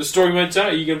Minecraft, the story mode's out.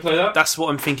 Are you going to play that? that's what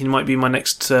I'm thinking might be my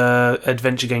next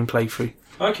adventure game playthrough.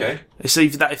 Okay. So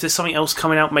if there's something else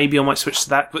coming out, maybe I might switch to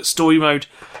that. But story mode,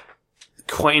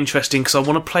 quite interesting because I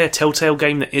want to play a Telltale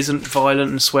game that isn't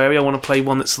violent and sweary. I want to play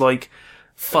one that's like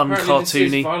fun, Apparently this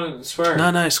is cartoony. violent and swearing.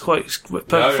 No, it's perfect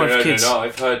No, for kids. no.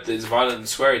 I've heard there's violent and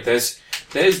swearing. There's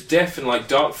death and like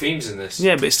dark themes in this.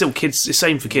 Yeah, but it's still kids. It's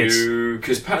same for kids.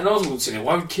 Because Patton Oswalt's in it.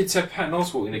 Why would kids have Patton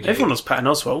Oswalt in a game? Everyone loves Patton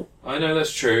Oswalt. I know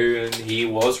that's true, and he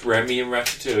was Remy in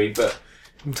Ratatouille, but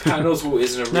Patton Oswalt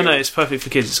isn't a real... No, it's perfect for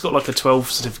kids. It's got like a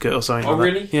 12 certificate or something. Oh, like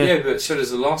really? That. Yeah. But so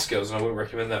does The Last Girls, and I wouldn't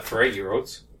recommend that for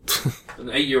 8-year-olds. And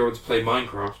 8-year-olds play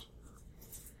Minecraft.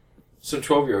 Some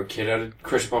 12-year-old kid added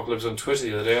Chris Apocalypse on Twitter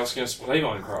the other day asking us to play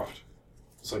Minecraft.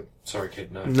 It's like, sorry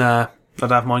kid, no. Nah,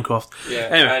 I'd have Minecraft. Yeah,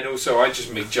 Anyway. and also I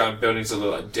just make giant buildings that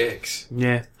look like dicks.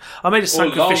 Yeah. I made a Or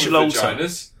sacrificial lava altar.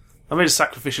 vaginas. I made a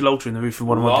sacrificial altar in the roof of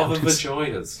one of my Lava buildings.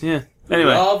 vaginas. Yeah.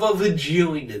 Anyway. Lava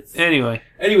vaginas. Anyway.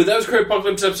 Anyway, that was Crit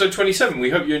Apocalypse episode 27.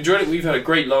 We hope you enjoyed it. We've had a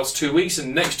great last 2 weeks, and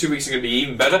the next 2 weeks are going to be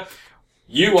even better.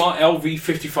 You are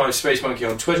LV55 Space Monkey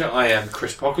on Twitter. I am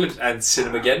Chris Apocalypse and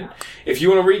Cinemageddon. If you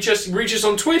want to reach us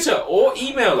on Twitter or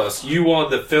email us. You are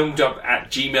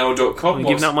thefilmdub@gmail.com. I'm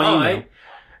giving out my email.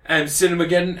 And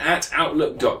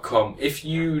cinemageddon@outlook.com. If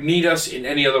you need us in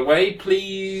any other way,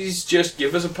 please just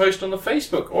give us a post on the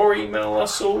Facebook or email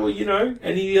us or,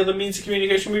 any other means of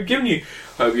communication we've given you.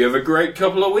 Hope you have a great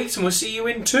couple of weeks and we'll see you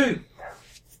in 2.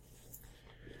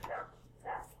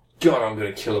 God, I'm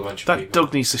going to kill a bunch of That people.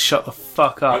 dog needs to shut the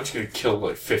fuck up. I'm just going to kill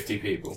like 50 people.